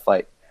for that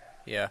fight.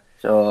 Yeah.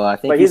 So I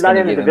think but he's not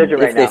in the division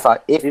right now.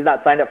 He's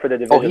not signed up for the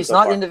division. Oh, he's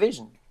not in the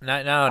division.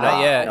 Not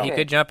yet. Okay. He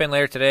could jump in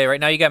later today. Right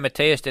now, you got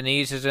Mateus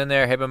Deniz is in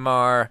there,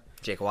 Hibamar,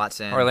 Jake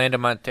Watson, Orlando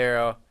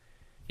Montero.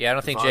 Yeah, I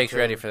don't think Jake's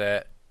ready for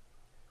that.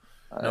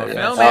 No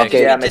offense.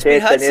 Okay, yeah,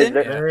 Mateus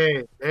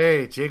Hudson.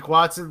 Hey, Jake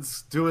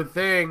Watson's doing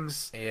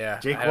things. Yeah,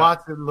 Jake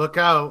Watson, look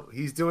out.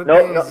 He's doing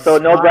things. So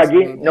no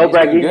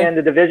Braggini in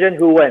the division.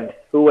 Who wins?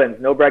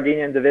 No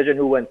Braggini in the division.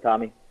 Who wins,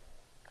 Tommy?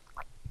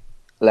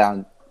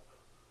 Leon.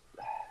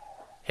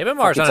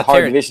 Hibamar is on a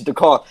hard division to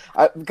call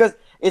because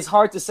it's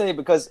hard to say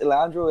because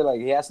Leandro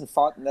he hasn't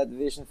fought in that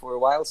division for a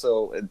while.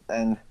 So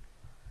and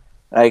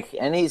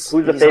he's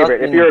who's the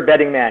favorite? If you're a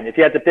betting man, if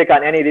you had to pick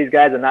on any of these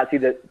guys and not see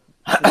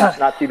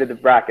the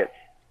brackets,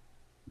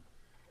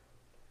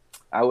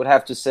 I would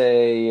have to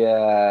say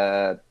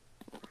I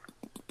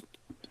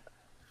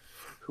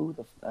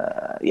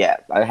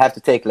have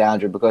to take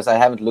Leandro because I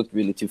haven't looked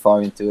really too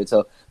far into it.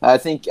 So I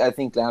think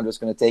Leandro's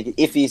going to take it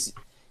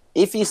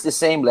if he's the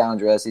same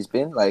Leandro as he's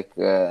been,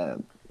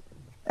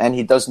 and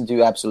he doesn't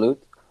do absolute.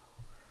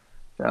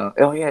 So,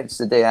 it's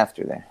the day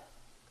after there.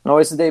 No,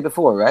 it's the day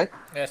before, right?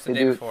 Yeah, it's the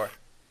day before.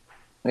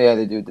 Yeah,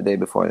 they do it the day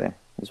before there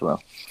as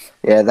well.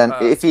 Yeah, then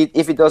if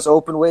he does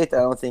open weight,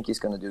 I don't think he's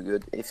going to do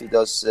good. If he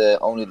does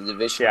only the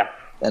division,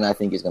 then I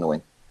think he's going to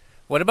win.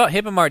 What about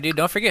Hibamar, dude?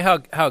 Don't forget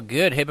how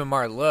good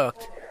Hibamar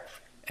looked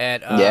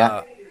at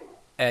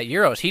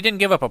Euros. He didn't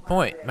give up a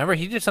point. Remember,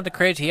 he did something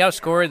crazy. He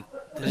outscored.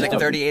 It was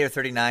 38 or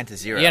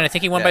 39-0. Yeah, and I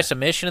think he won by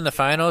submission in the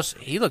finals.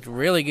 He looked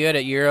really good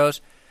at Euros.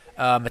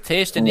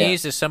 Mateus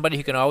Deniz is somebody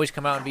who can always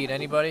come out and beat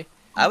anybody.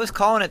 I was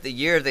calling it the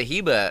year of the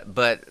Hiba,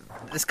 but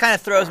this kind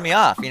of throws me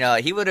off.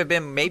 He would have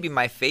been maybe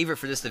my favorite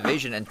for this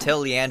division until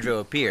Leandro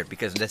appeared,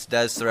 because this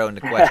does throw into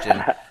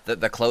question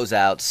the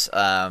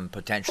closeouts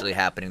potentially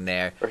happening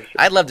there. Sure.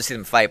 I'd love to see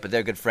them fight, but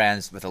they're good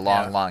friends with a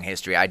long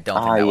history. I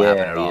don't think that will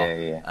happen at all.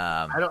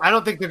 Yeah. I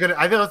don't think they're gonna.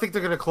 I don't think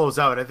they're gonna close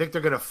out. I think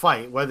they're gonna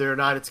fight. Whether or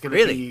not it's gonna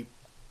be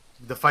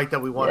the fight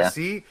that we want to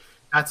see,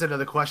 that's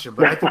another question.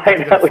 But I think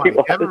they're gonna fight.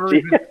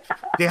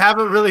 They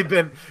haven't really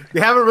been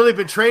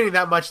training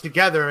that much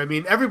together. I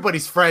mean,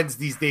 everybody's friends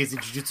these days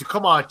in jiu-jitsu.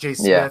 Come on, Jay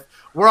Smith. Yeah.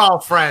 We're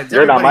all friends.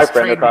 You're not my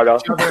friend, Ricardo.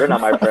 You're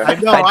not my friend. I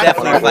know. I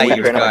definitely fight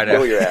you,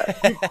 Ricardo.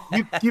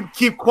 You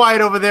keep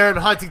quiet over there in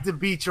Huntington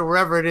Beach or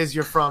wherever it is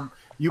you're from.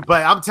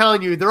 But I'm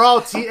telling you, they're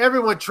all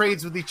everyone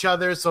trades with each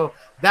other. So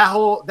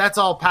that's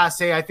all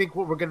passe. I think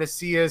what we're gonna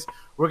see is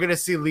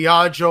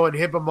Leandro and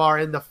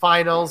Hibamar in the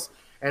finals.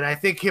 And I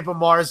think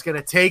Hibamar is going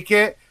to take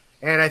it,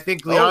 and I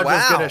think Leandro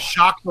is going to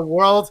shock the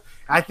world.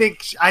 I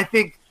think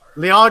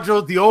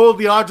Leandro, the old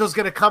Leandro, is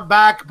going to come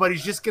back, but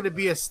he's just going to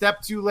be a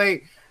step too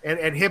late, and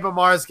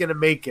Hibamar is going to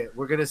make it.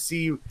 We're going to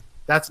see.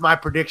 That's my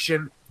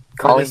prediction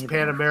for this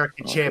Pan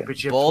American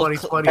Championship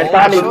 2020. And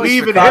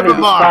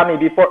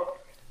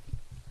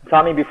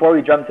Tommy, before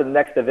we jump to the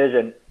next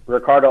division,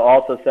 Ricardo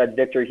also said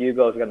Victor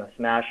Hugo is going to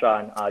smash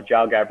on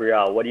João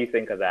Gabriel. What do you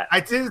think of that? I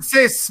didn't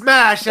say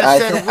smash. I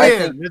said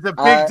win. There's a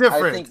big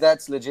difference. I think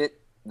that's legit.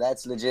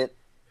 That's legit.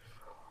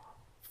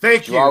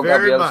 Thank you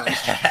very much.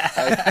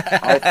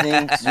 I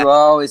think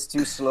João is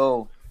too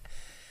slow.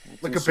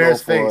 Look at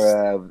Bear's face.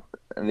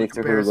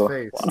 Victor Hugo.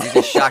 You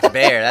just shocked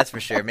Bear, that's for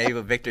sure. Maybe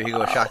Victor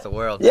Hugo shocked the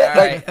world.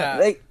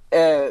 Yeah,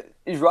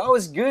 João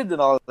is good and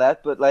all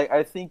that, but like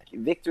I think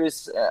Victor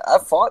is. I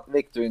fought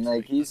Victor, and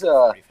like he's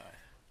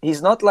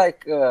not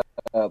like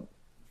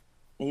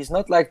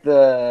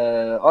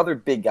the other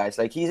big guys.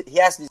 Like he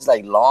has this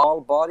like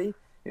long body,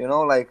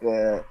 like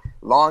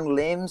long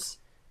limbs,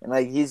 and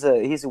like he's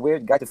a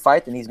weird guy to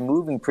fight, and he's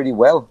moving pretty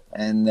well.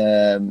 And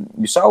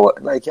you saw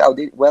how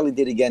he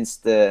did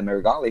against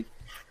Marigali,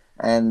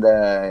 and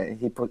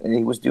he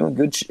was doing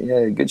good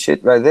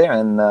shit right there.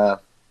 And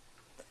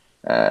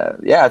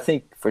I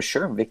think for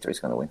sure Victor is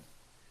going to win.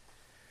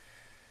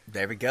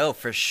 There we go,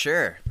 for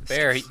sure.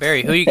 Barry,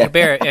 who you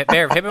Bear?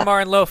 Bear,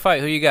 Hibamar and Low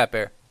fight. Who you got,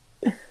 Bear?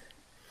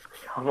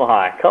 Come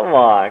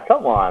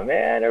on,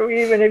 man. Are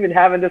we even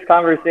having this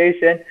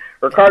conversation?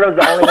 Ricardo's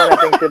the only one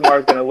that thinks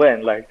Hibamar's gonna win.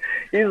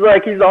 He's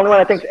the only one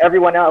that thinks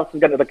everyone else is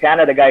gonna. The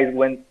Canada guy's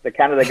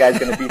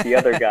gonna beat the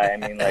other guy. I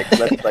mean,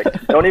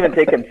 don't even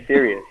take him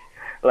serious.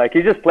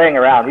 He's just playing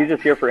around. He's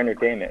just here for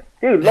entertainment.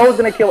 Dude, Low's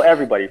gonna kill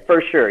everybody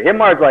for sure.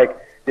 Hibamar's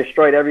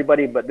destroyed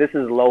everybody, but this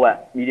is Low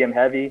at medium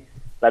heavy.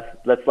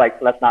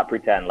 Let's not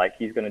pretend like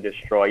he's going to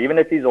destroy. Even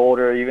if he's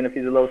older, even if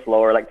he's a little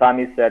slower, like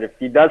Tommy said, if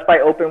he does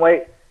fight open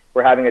weight,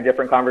 we're having a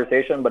different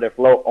conversation. But if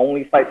Low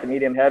only fights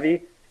medium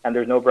heavy and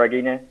there's no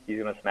Braguinha, he's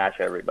going to smash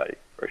everybody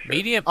for sure.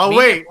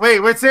 Wait.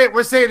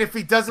 We're saying if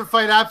he doesn't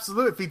fight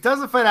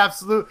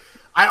Absolute,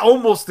 I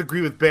almost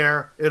agree with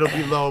Bear. It'll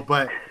be Low,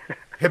 but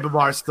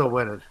Hibamar's still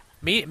winning.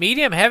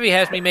 Medium heavy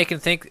has me making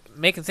think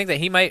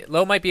that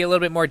Low might be a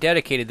little bit more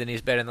dedicated than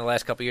he's been in the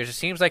last couple of years. It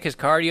seems like his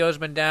cardio's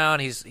been down.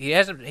 He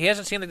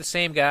hasn't seemed like the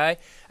same guy.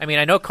 I mean,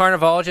 I know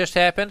Carnival just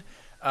happened,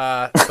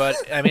 but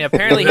I mean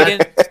apparently he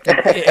didn't.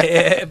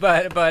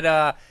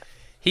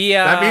 He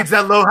that means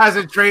that Low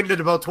hasn't trained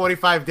in about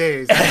 25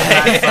 days.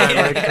 That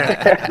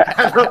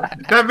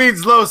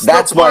means Low.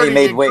 That's why he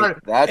made weight.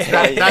 That's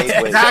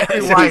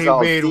exactly why he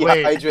made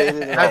weight.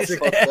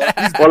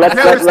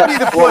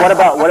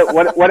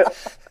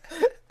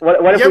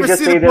 What if we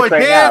just say this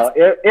right now?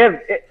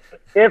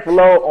 If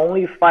Low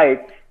only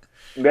fights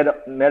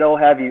middle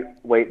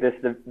heavyweight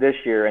this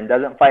year and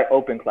doesn't fight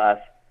open class,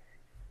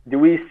 do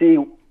we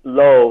see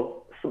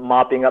Low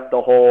mopping up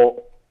the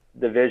whole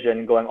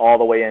division, going all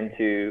the way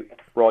into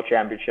World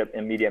Championship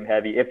in medium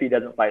heavy if he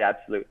doesn't fight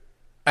Absolute?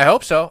 I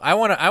hope so. I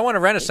want a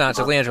renaissance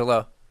of Leandro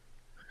Low.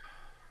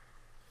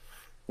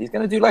 He's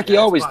going to do like he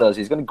always does.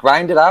 He's going to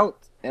grind it out,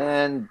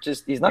 and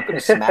he's not going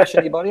to smash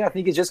anybody. I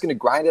think he's just going to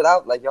grind it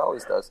out like he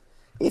always does.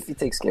 If he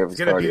takes care of his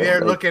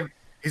cardio.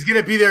 He's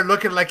going to be there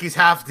looking like he's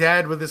half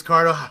dead with his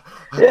cardio.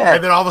 Yeah.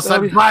 And then all of a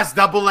sudden, blast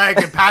double leg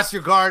and pass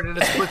your guard in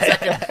a split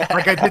second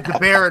like I did to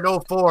Bear in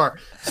 04.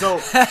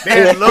 So,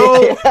 man,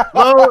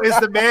 Low is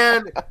the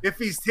man if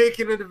he's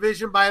taking a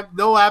division by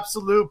no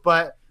Absolute,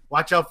 but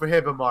watch out for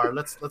Hibamar.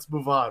 Let's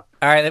move on.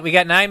 All right, we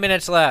got 9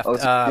 minutes left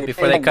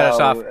before they cut us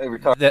off.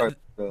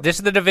 This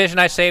is the division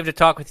I saved to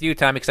talk with you,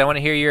 Tommy, because I want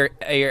to hear your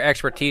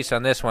expertise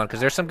on this one, because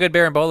there's some good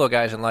Berimbolo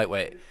guys in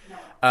lightweight.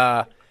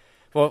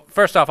 Well,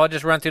 first off, I'll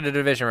just run through the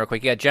division real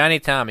quick. You got Johnny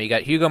Tommy, you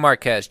got Hugo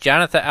Marquez,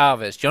 Jonathan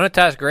Alves,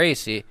 Jonatas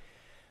Gracie,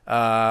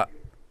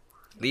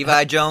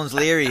 Levi Jones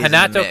Leary,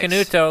 Renato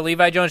Canuto,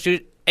 Levi Jones,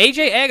 AJ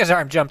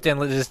Agazarm jumped in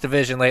this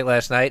division late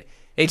last night.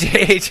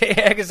 AJ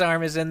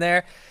Agazarm is in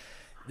there.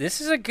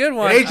 This is a good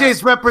one.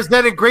 AJ's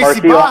representing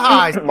Gracie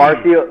Baja.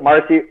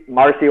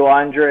 Marcio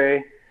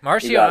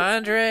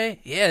Andre.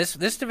 Yeah,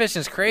 this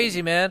division's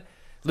crazy, man.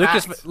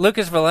 Lucas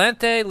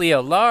Valente,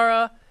 Leo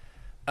Lara.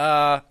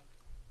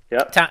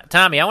 Yep.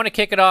 Tommy, I want to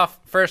kick it off.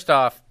 First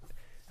off,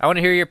 I want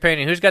to hear your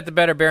opinion. Who's got the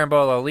better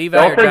Berimbolo, Levi?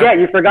 Don't forget,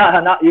 you forgot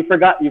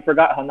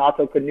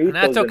Renato Canuto.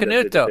 Renato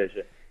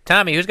Canuto.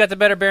 Tommy, who's got the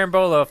better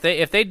Berimbolo?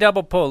 If they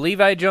double pull,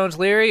 Levi Jones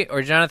Leary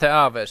or Jonathan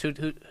Alves,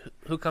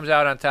 who comes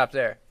out on top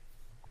there?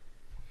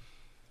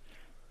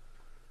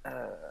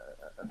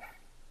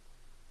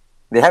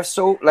 They have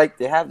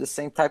the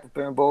same type of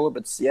Berimbolo,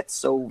 but yet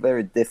so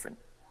very different.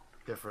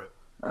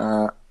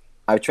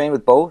 I've trained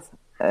with both.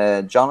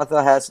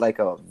 Jonathan has like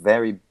a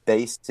very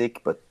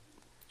basic but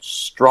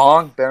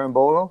strong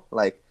Berimbolo.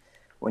 Like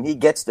when he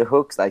gets the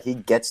hooks, he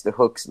puts the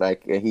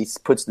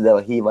De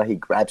La Hiva, he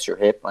grabs your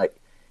hip. Like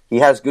he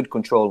has good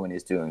control when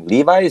he's doing.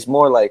 Levi is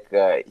more like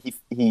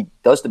he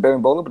does the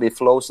Berimbolo, but it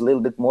flows a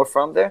little bit more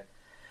from there,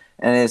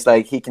 and it's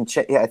like he can.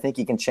 I think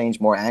he can change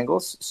more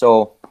angles.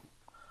 So,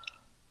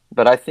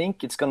 but I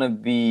think it's gonna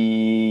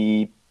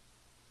be.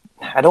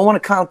 I don't want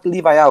to count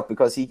Levi out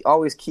because he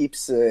always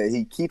keeps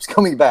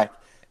coming back.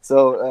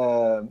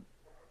 So,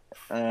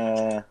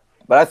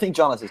 but I think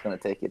Jonathan's going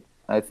to take it.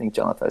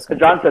 Jonathan's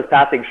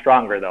passing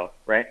stronger, though,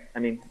 right? I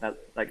mean,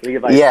 like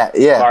Levi's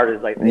guard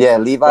is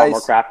Levi's a lot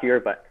more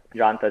craftier, but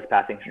Jonathan's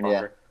passing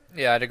stronger.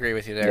 Yeah, I'd agree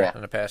with you there on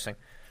the passing.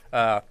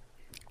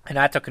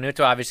 Renato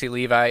Canuto, obviously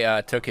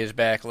Levi took his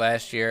back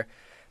last year.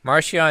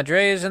 Marcia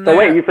Andre is in there. So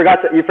wait, you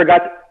forgot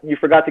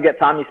to get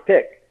Tommy's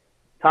pick.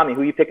 Tommy,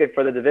 who you picking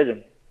for the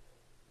division?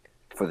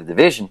 For the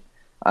division,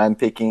 I'm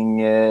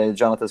picking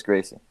Jonathan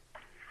Gracie.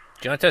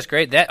 Jonathan's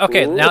great. Now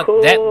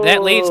that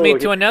leads me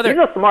to another. He's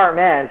a smart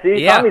man.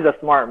 See, Yeah. Tommy's a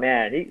smart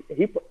man.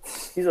 He's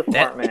a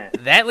smart man.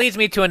 That leads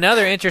me to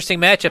another interesting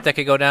matchup that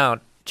could go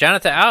down.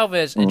 Jonathan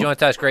Alves and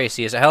Jonathan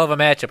Gracie is a hell of a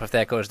matchup if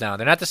that goes down.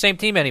 They're not the same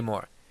team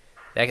anymore.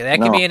 That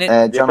could be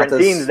an different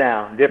teams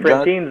now.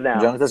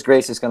 Jonathan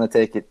Gracie is going to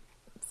take it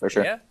for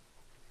sure. Yeah.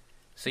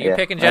 So you're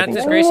picking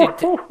Jonathan Gracie.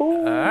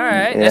 All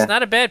right, that's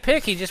not a bad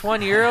pick. He just won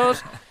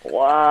Euros.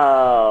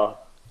 Wow.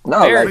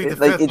 No, it's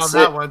on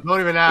that one. Don't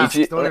even ask.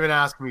 Don't even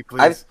ask me,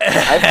 please.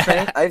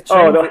 I've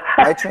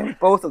trained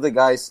both of the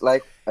guys.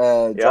 Like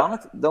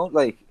Jonathan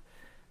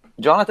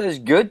is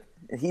good.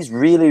 He's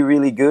really,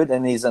 really good,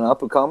 and he's an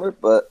up-and-comer.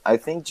 But I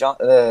think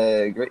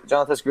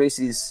Jonathan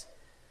Gracie's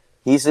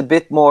he's a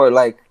bit more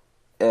like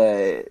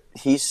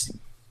he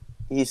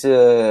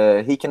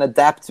can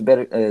adapt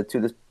better to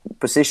the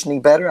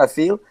positioning better. I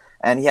feel,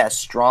 and he has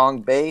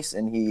strong base,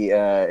 and he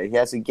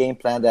has a game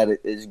plan that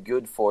is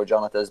good for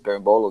Jonathan's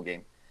Berimbolo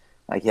game.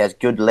 Like he has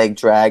good leg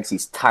drags.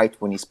 He's tight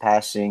when he's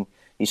passing.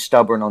 He's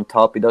stubborn on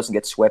top. He doesn't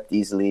get swept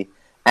easily.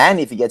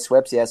 And if he gets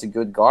swept, he has a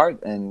good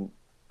guard. And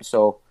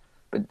so,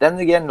 but then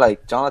again,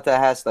 like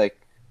Jonathan has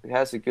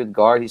a good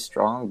guard. He's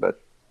strong, but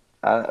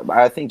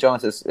I think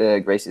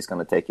Jonathan Gracie is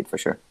going to take it for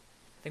sure.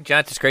 I think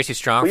Jonathan Gracie's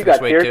strong for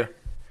this weight too.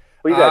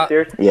 Who you got,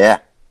 Sears? Yeah.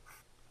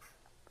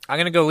 I'm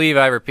going to go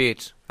Levi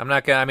repeats. I'm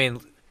not going to, I mean.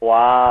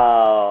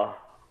 Wow.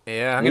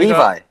 Yeah. I'm going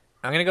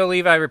to go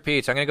Levi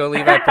repeats. I'm going to go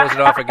Levi pulls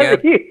it off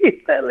again.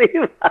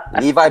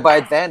 Levi by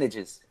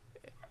advantages.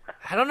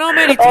 I don't know,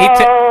 man.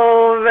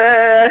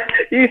 Man.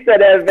 You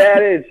said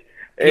advantage.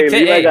 Hey,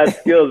 Levi got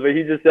skills, but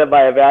he just said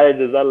by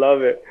advantages. I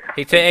love it.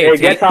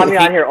 Get Tommy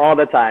on here all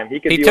the time. He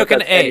can be with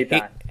us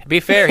anytime. Be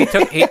fair,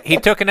 he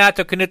took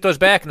Renato Canuto's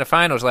back in the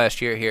finals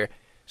last year here.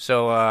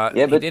 So but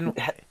he didn't.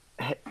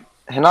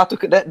 Renato,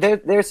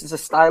 there's a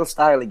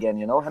style again,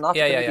 you know.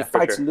 Renato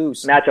fights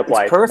loose.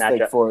 Matchup-wise,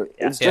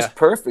 it's just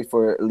perfect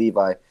for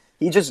Levi.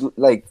 He just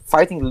like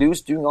fighting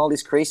loose, doing all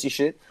this crazy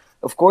shit.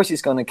 Of course,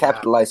 he's going to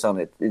capitalize on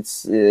it.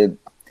 It's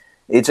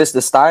just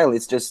the style.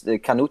 It's just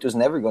Canuto's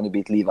never going to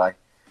beat Levi.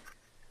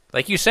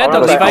 Like you said,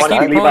 though, Levi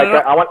keep pulling it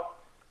up.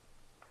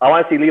 I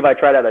want to see Levi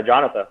try that at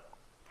Jonathan.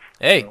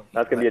 Hey,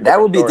 that's gonna be that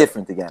would be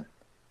different again.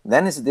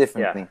 Then it's a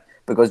different thing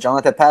because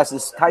Jonathan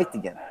passes tight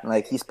again.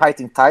 Like he's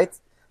fighting tight,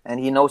 and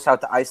he knows how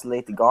to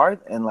isolate the guard,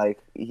 and like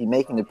he's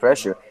making the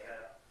pressure.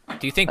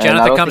 Do you think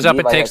Jonathan comes up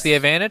and takes the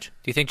advantage?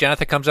 Do you think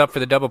Jonathan comes up for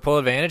the double pull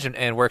advantage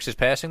and works his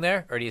passing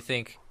there, or do you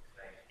think?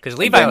 Because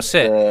Levi will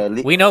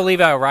sit. We know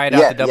Levi will ride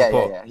out the double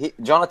pull. Yeah.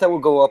 Jonathan will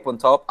go up on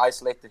top,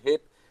 isolate the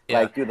hip,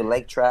 like do the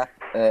leg trap,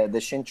 the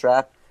shin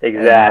trap.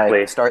 Exactly.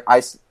 And, start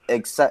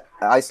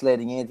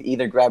isolating it,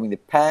 either grabbing the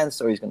pants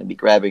or he's going to be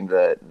grabbing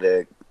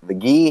the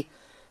gi,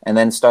 and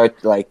then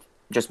start like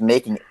just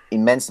making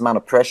immense amount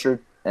of pressure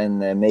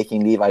and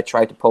making Levi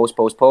try to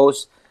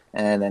pose,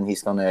 and then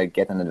he's going to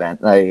get an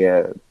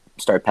advantage.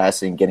 Start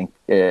passing, getting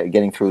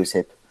through his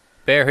hip.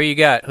 Bear, who you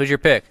got? Who's your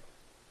pick?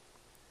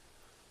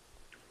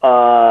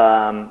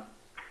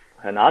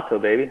 Renato,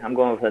 baby. I'm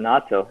going with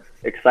Renato.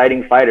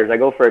 Exciting fighters. I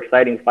go for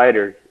exciting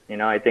fighters. You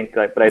know, I think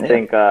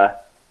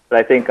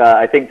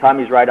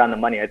Tommy's right on the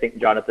money. I think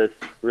Jonathan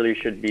really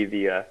should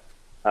be or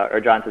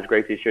Jonathan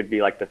Gracie should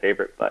be like the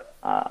favorite. But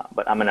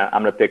I'm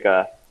gonna pick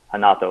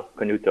Renato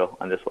Canuto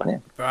on this one. Yeah.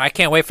 Bro, I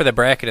can't wait for the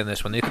bracket in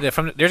this one. There's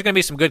going to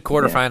be some good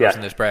quarterfinals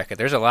in this bracket.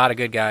 There's a lot of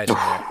good guys in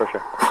there. For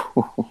sure.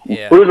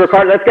 Yeah. Who's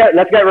Ricardo?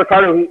 Let's get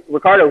Ricardo.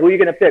 Ricardo, who are you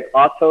gonna pick?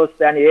 Autos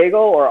San Diego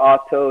or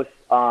Autos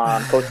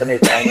Costa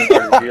Mesa?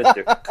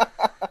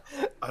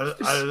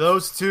 Out of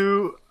those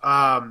two,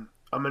 I'm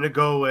going to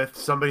go with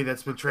somebody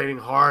that's been training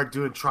hard,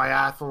 doing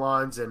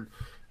triathlons and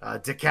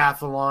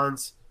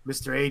decathlons,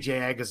 Mr.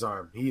 AJ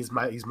Agazarm. He's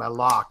my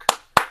lock.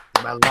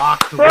 My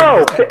lock to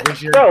bro,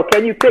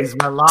 can you pick? He's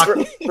my lock.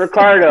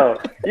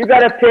 Ricardo, you got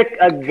to pick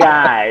a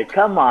guy.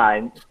 Come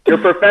on. Your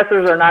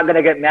professors are not going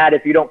to get mad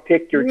if you don't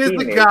pick your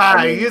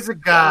teammate. He's a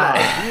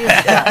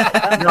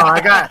guy. No, I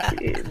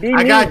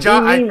got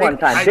John. I think, one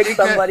time. Pick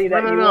somebody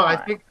that you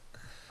want.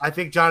 I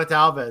think Jonathan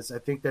Alves. I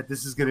think that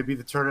this is going to be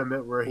the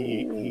tournament where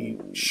he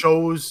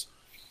shows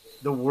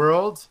the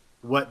world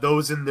what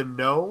those in the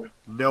know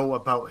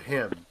about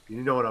him.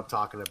 You know what I'm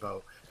talking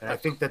about. And I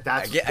think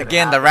that's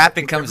again the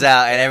rapping comes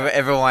out and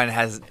everyone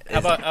has how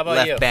about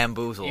left you?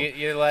 Bamboozled.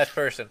 You're the last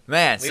person.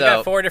 Man, we've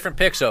got 4 different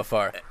picks so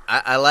far.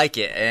 I like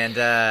it, and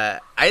I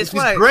just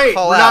want to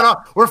call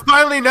out. We're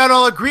finally not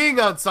all agreeing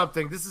on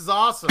something. This is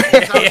awesome.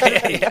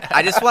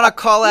 I just want to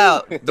call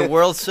out the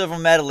world silver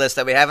medalist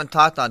that we haven't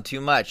talked on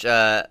too much.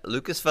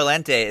 Lucas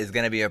Valente is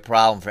going to be a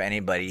problem for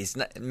anybody. He's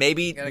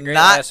maybe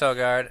not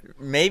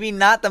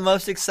the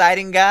most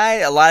exciting guy.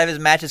 A lot of his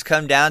matches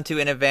come down to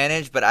an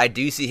advantage, but I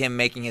do see him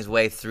making his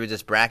way through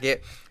this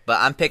bracket. But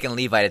I'm picking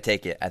Levi to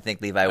take it. I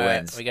think Levi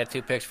wins. Right, we got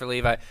 2 picks for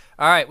Levi.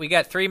 All right, we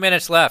got 3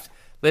 minutes left.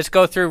 Let's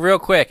go through real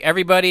quick.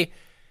 Everybody,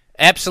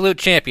 Absolute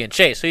champion.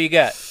 Chase, who you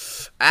got?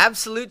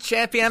 Absolute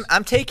champion.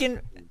 I'm taking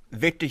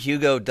Victor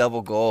Hugo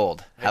double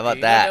gold. How about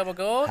Hugo that? double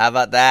gold? How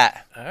about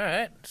that? All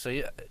right.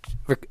 So,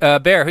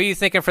 Bear, who are you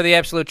thinking for the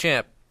absolute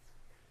champ?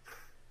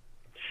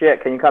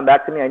 Shit, can you come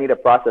back to me? I need to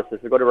process this.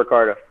 Go to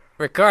Ricardo.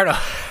 Ricardo. All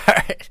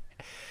right.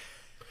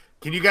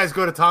 Can you guys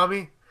go to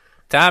Tommy?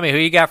 Tommy, who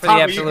you got for Tommy,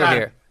 the absolute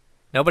here?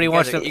 Nobody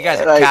wants to. You guys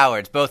are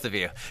cowards, both of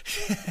you.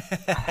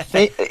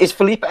 Is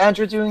Felipe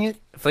Andrew doing it?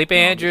 Felipe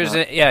Andrews,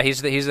 yeah,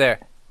 he's there.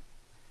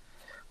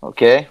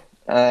 Okay.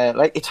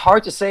 It's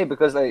hard to say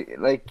because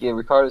like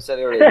Ricardo said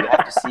earlier,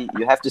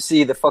 you have to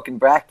see the fucking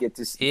bracket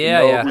to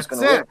know who's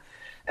going to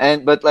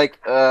win. But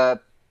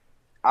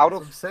out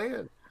of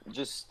saying,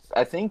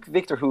 I think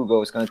Victor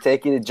Hugo is going to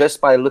take it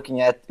just by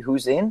looking at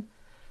who's in.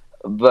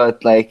 But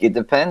it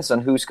depends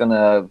on who's going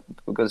to,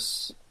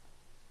 because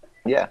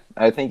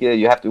I think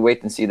you have to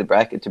wait and see the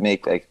bracket to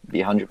make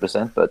be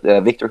 100%. But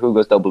Victor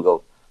Hugo's double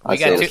gold. We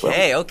got two.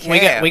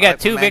 Okay. We got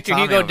two Victor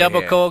Hugo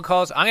double gold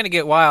calls. I'm going to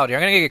get wild here.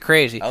 I'm going to get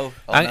crazy. I'm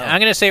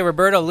going to say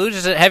Roberto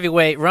loses at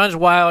heavyweight, runs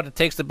wild, and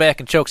takes the back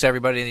and chokes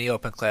everybody in the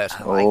open class.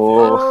 I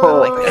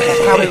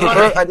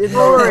didn't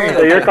know.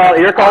 So you're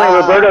calling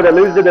Roberto to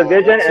lose the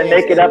division and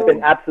make it up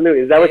in absolute.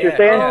 Is that what you're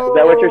saying? Is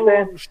that what you're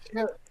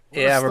saying?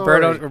 Yeah,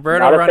 Roberto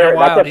running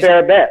wild. That's a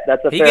fair bet.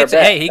 That's a fair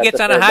bet. Hey, he gets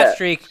on a hot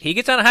streak. He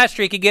gets on a hot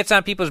streak. He gets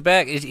on people's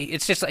back.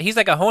 It's just he's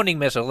like a honing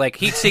missile, like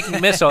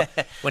heat-seeking missile.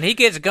 When he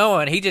gets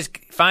going, he just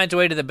finds a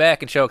way to the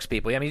back and chokes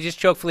people. I mean, he just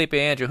choked Felipe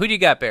Andrew. Who do you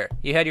got, Bear?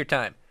 You had your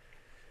time.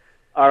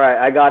 All right,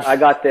 I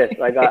got this.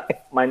 I got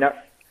my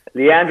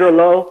Leandro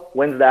Lowe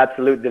wins the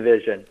absolute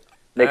division.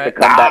 Makes a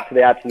comeback to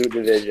the absolute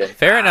division.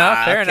 Fair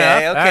enough.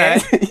 Okay.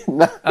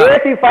 Right.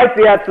 If he fights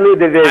the absolute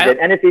division,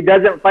 and if he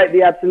doesn't fight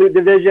the absolute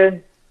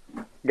division,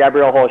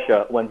 Gabriel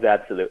Holsha wins the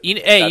absolute.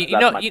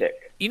 That's my pick.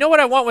 You know what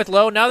I want with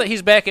Lowe? Now that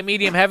he's back at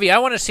medium heavy, I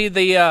want to see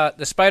the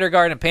spider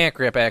guard and pant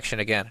grip action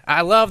again.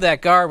 I love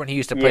that guard when he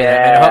used to play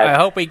that. I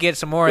hope we get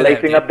some more of that.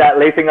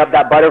 Lacing up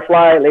that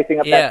butterfly, lacing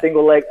up that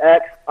single leg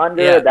X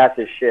under. Yeah. That's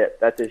his shit.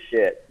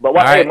 But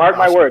mark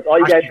my words. All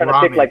you guys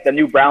trying to pick the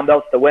new brown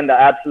belts to win the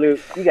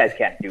absolute. You guys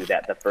can't do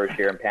that the first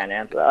year in Pan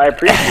Am. I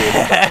appreciate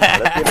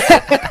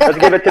it. Let's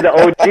give it to the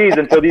OGs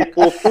until these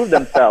fools prove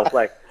themselves.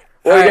 What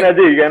are you gonna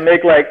do? You're gonna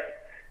make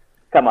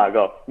Come on,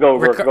 go,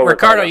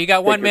 Ricardo. You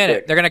got 1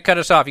 minute. They're gonna cut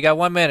us off. You got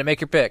 1 minute.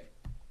 Make your pick.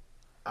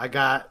 I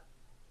got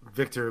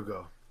Victor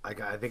Hugo. I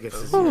think it's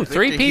his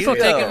three people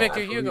taking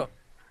Victor Hugo.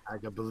 I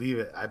can believe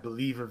it. I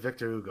believe in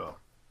Victor Hugo.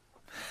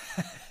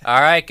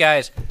 All right,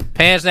 guys.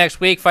 Pans next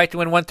week. Fight to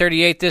win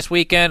 138 this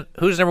weekend.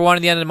 Who's number one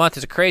at the end of the month?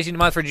 It's a crazy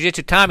month for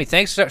jiu-jitsu. Tommy,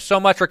 thanks so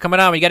much for coming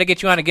on. We got to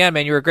get you on again,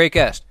 man. You were a great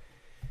guest.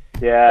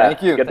 Yeah,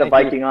 thank you. Get the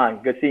Viking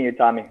on. Good seeing you,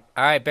 Tommy.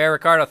 All right, Bear,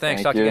 Ricardo.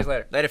 Thanks. Talk to you guys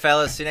later. Later,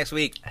 fellas. See you next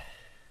week.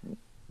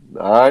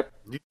 All right.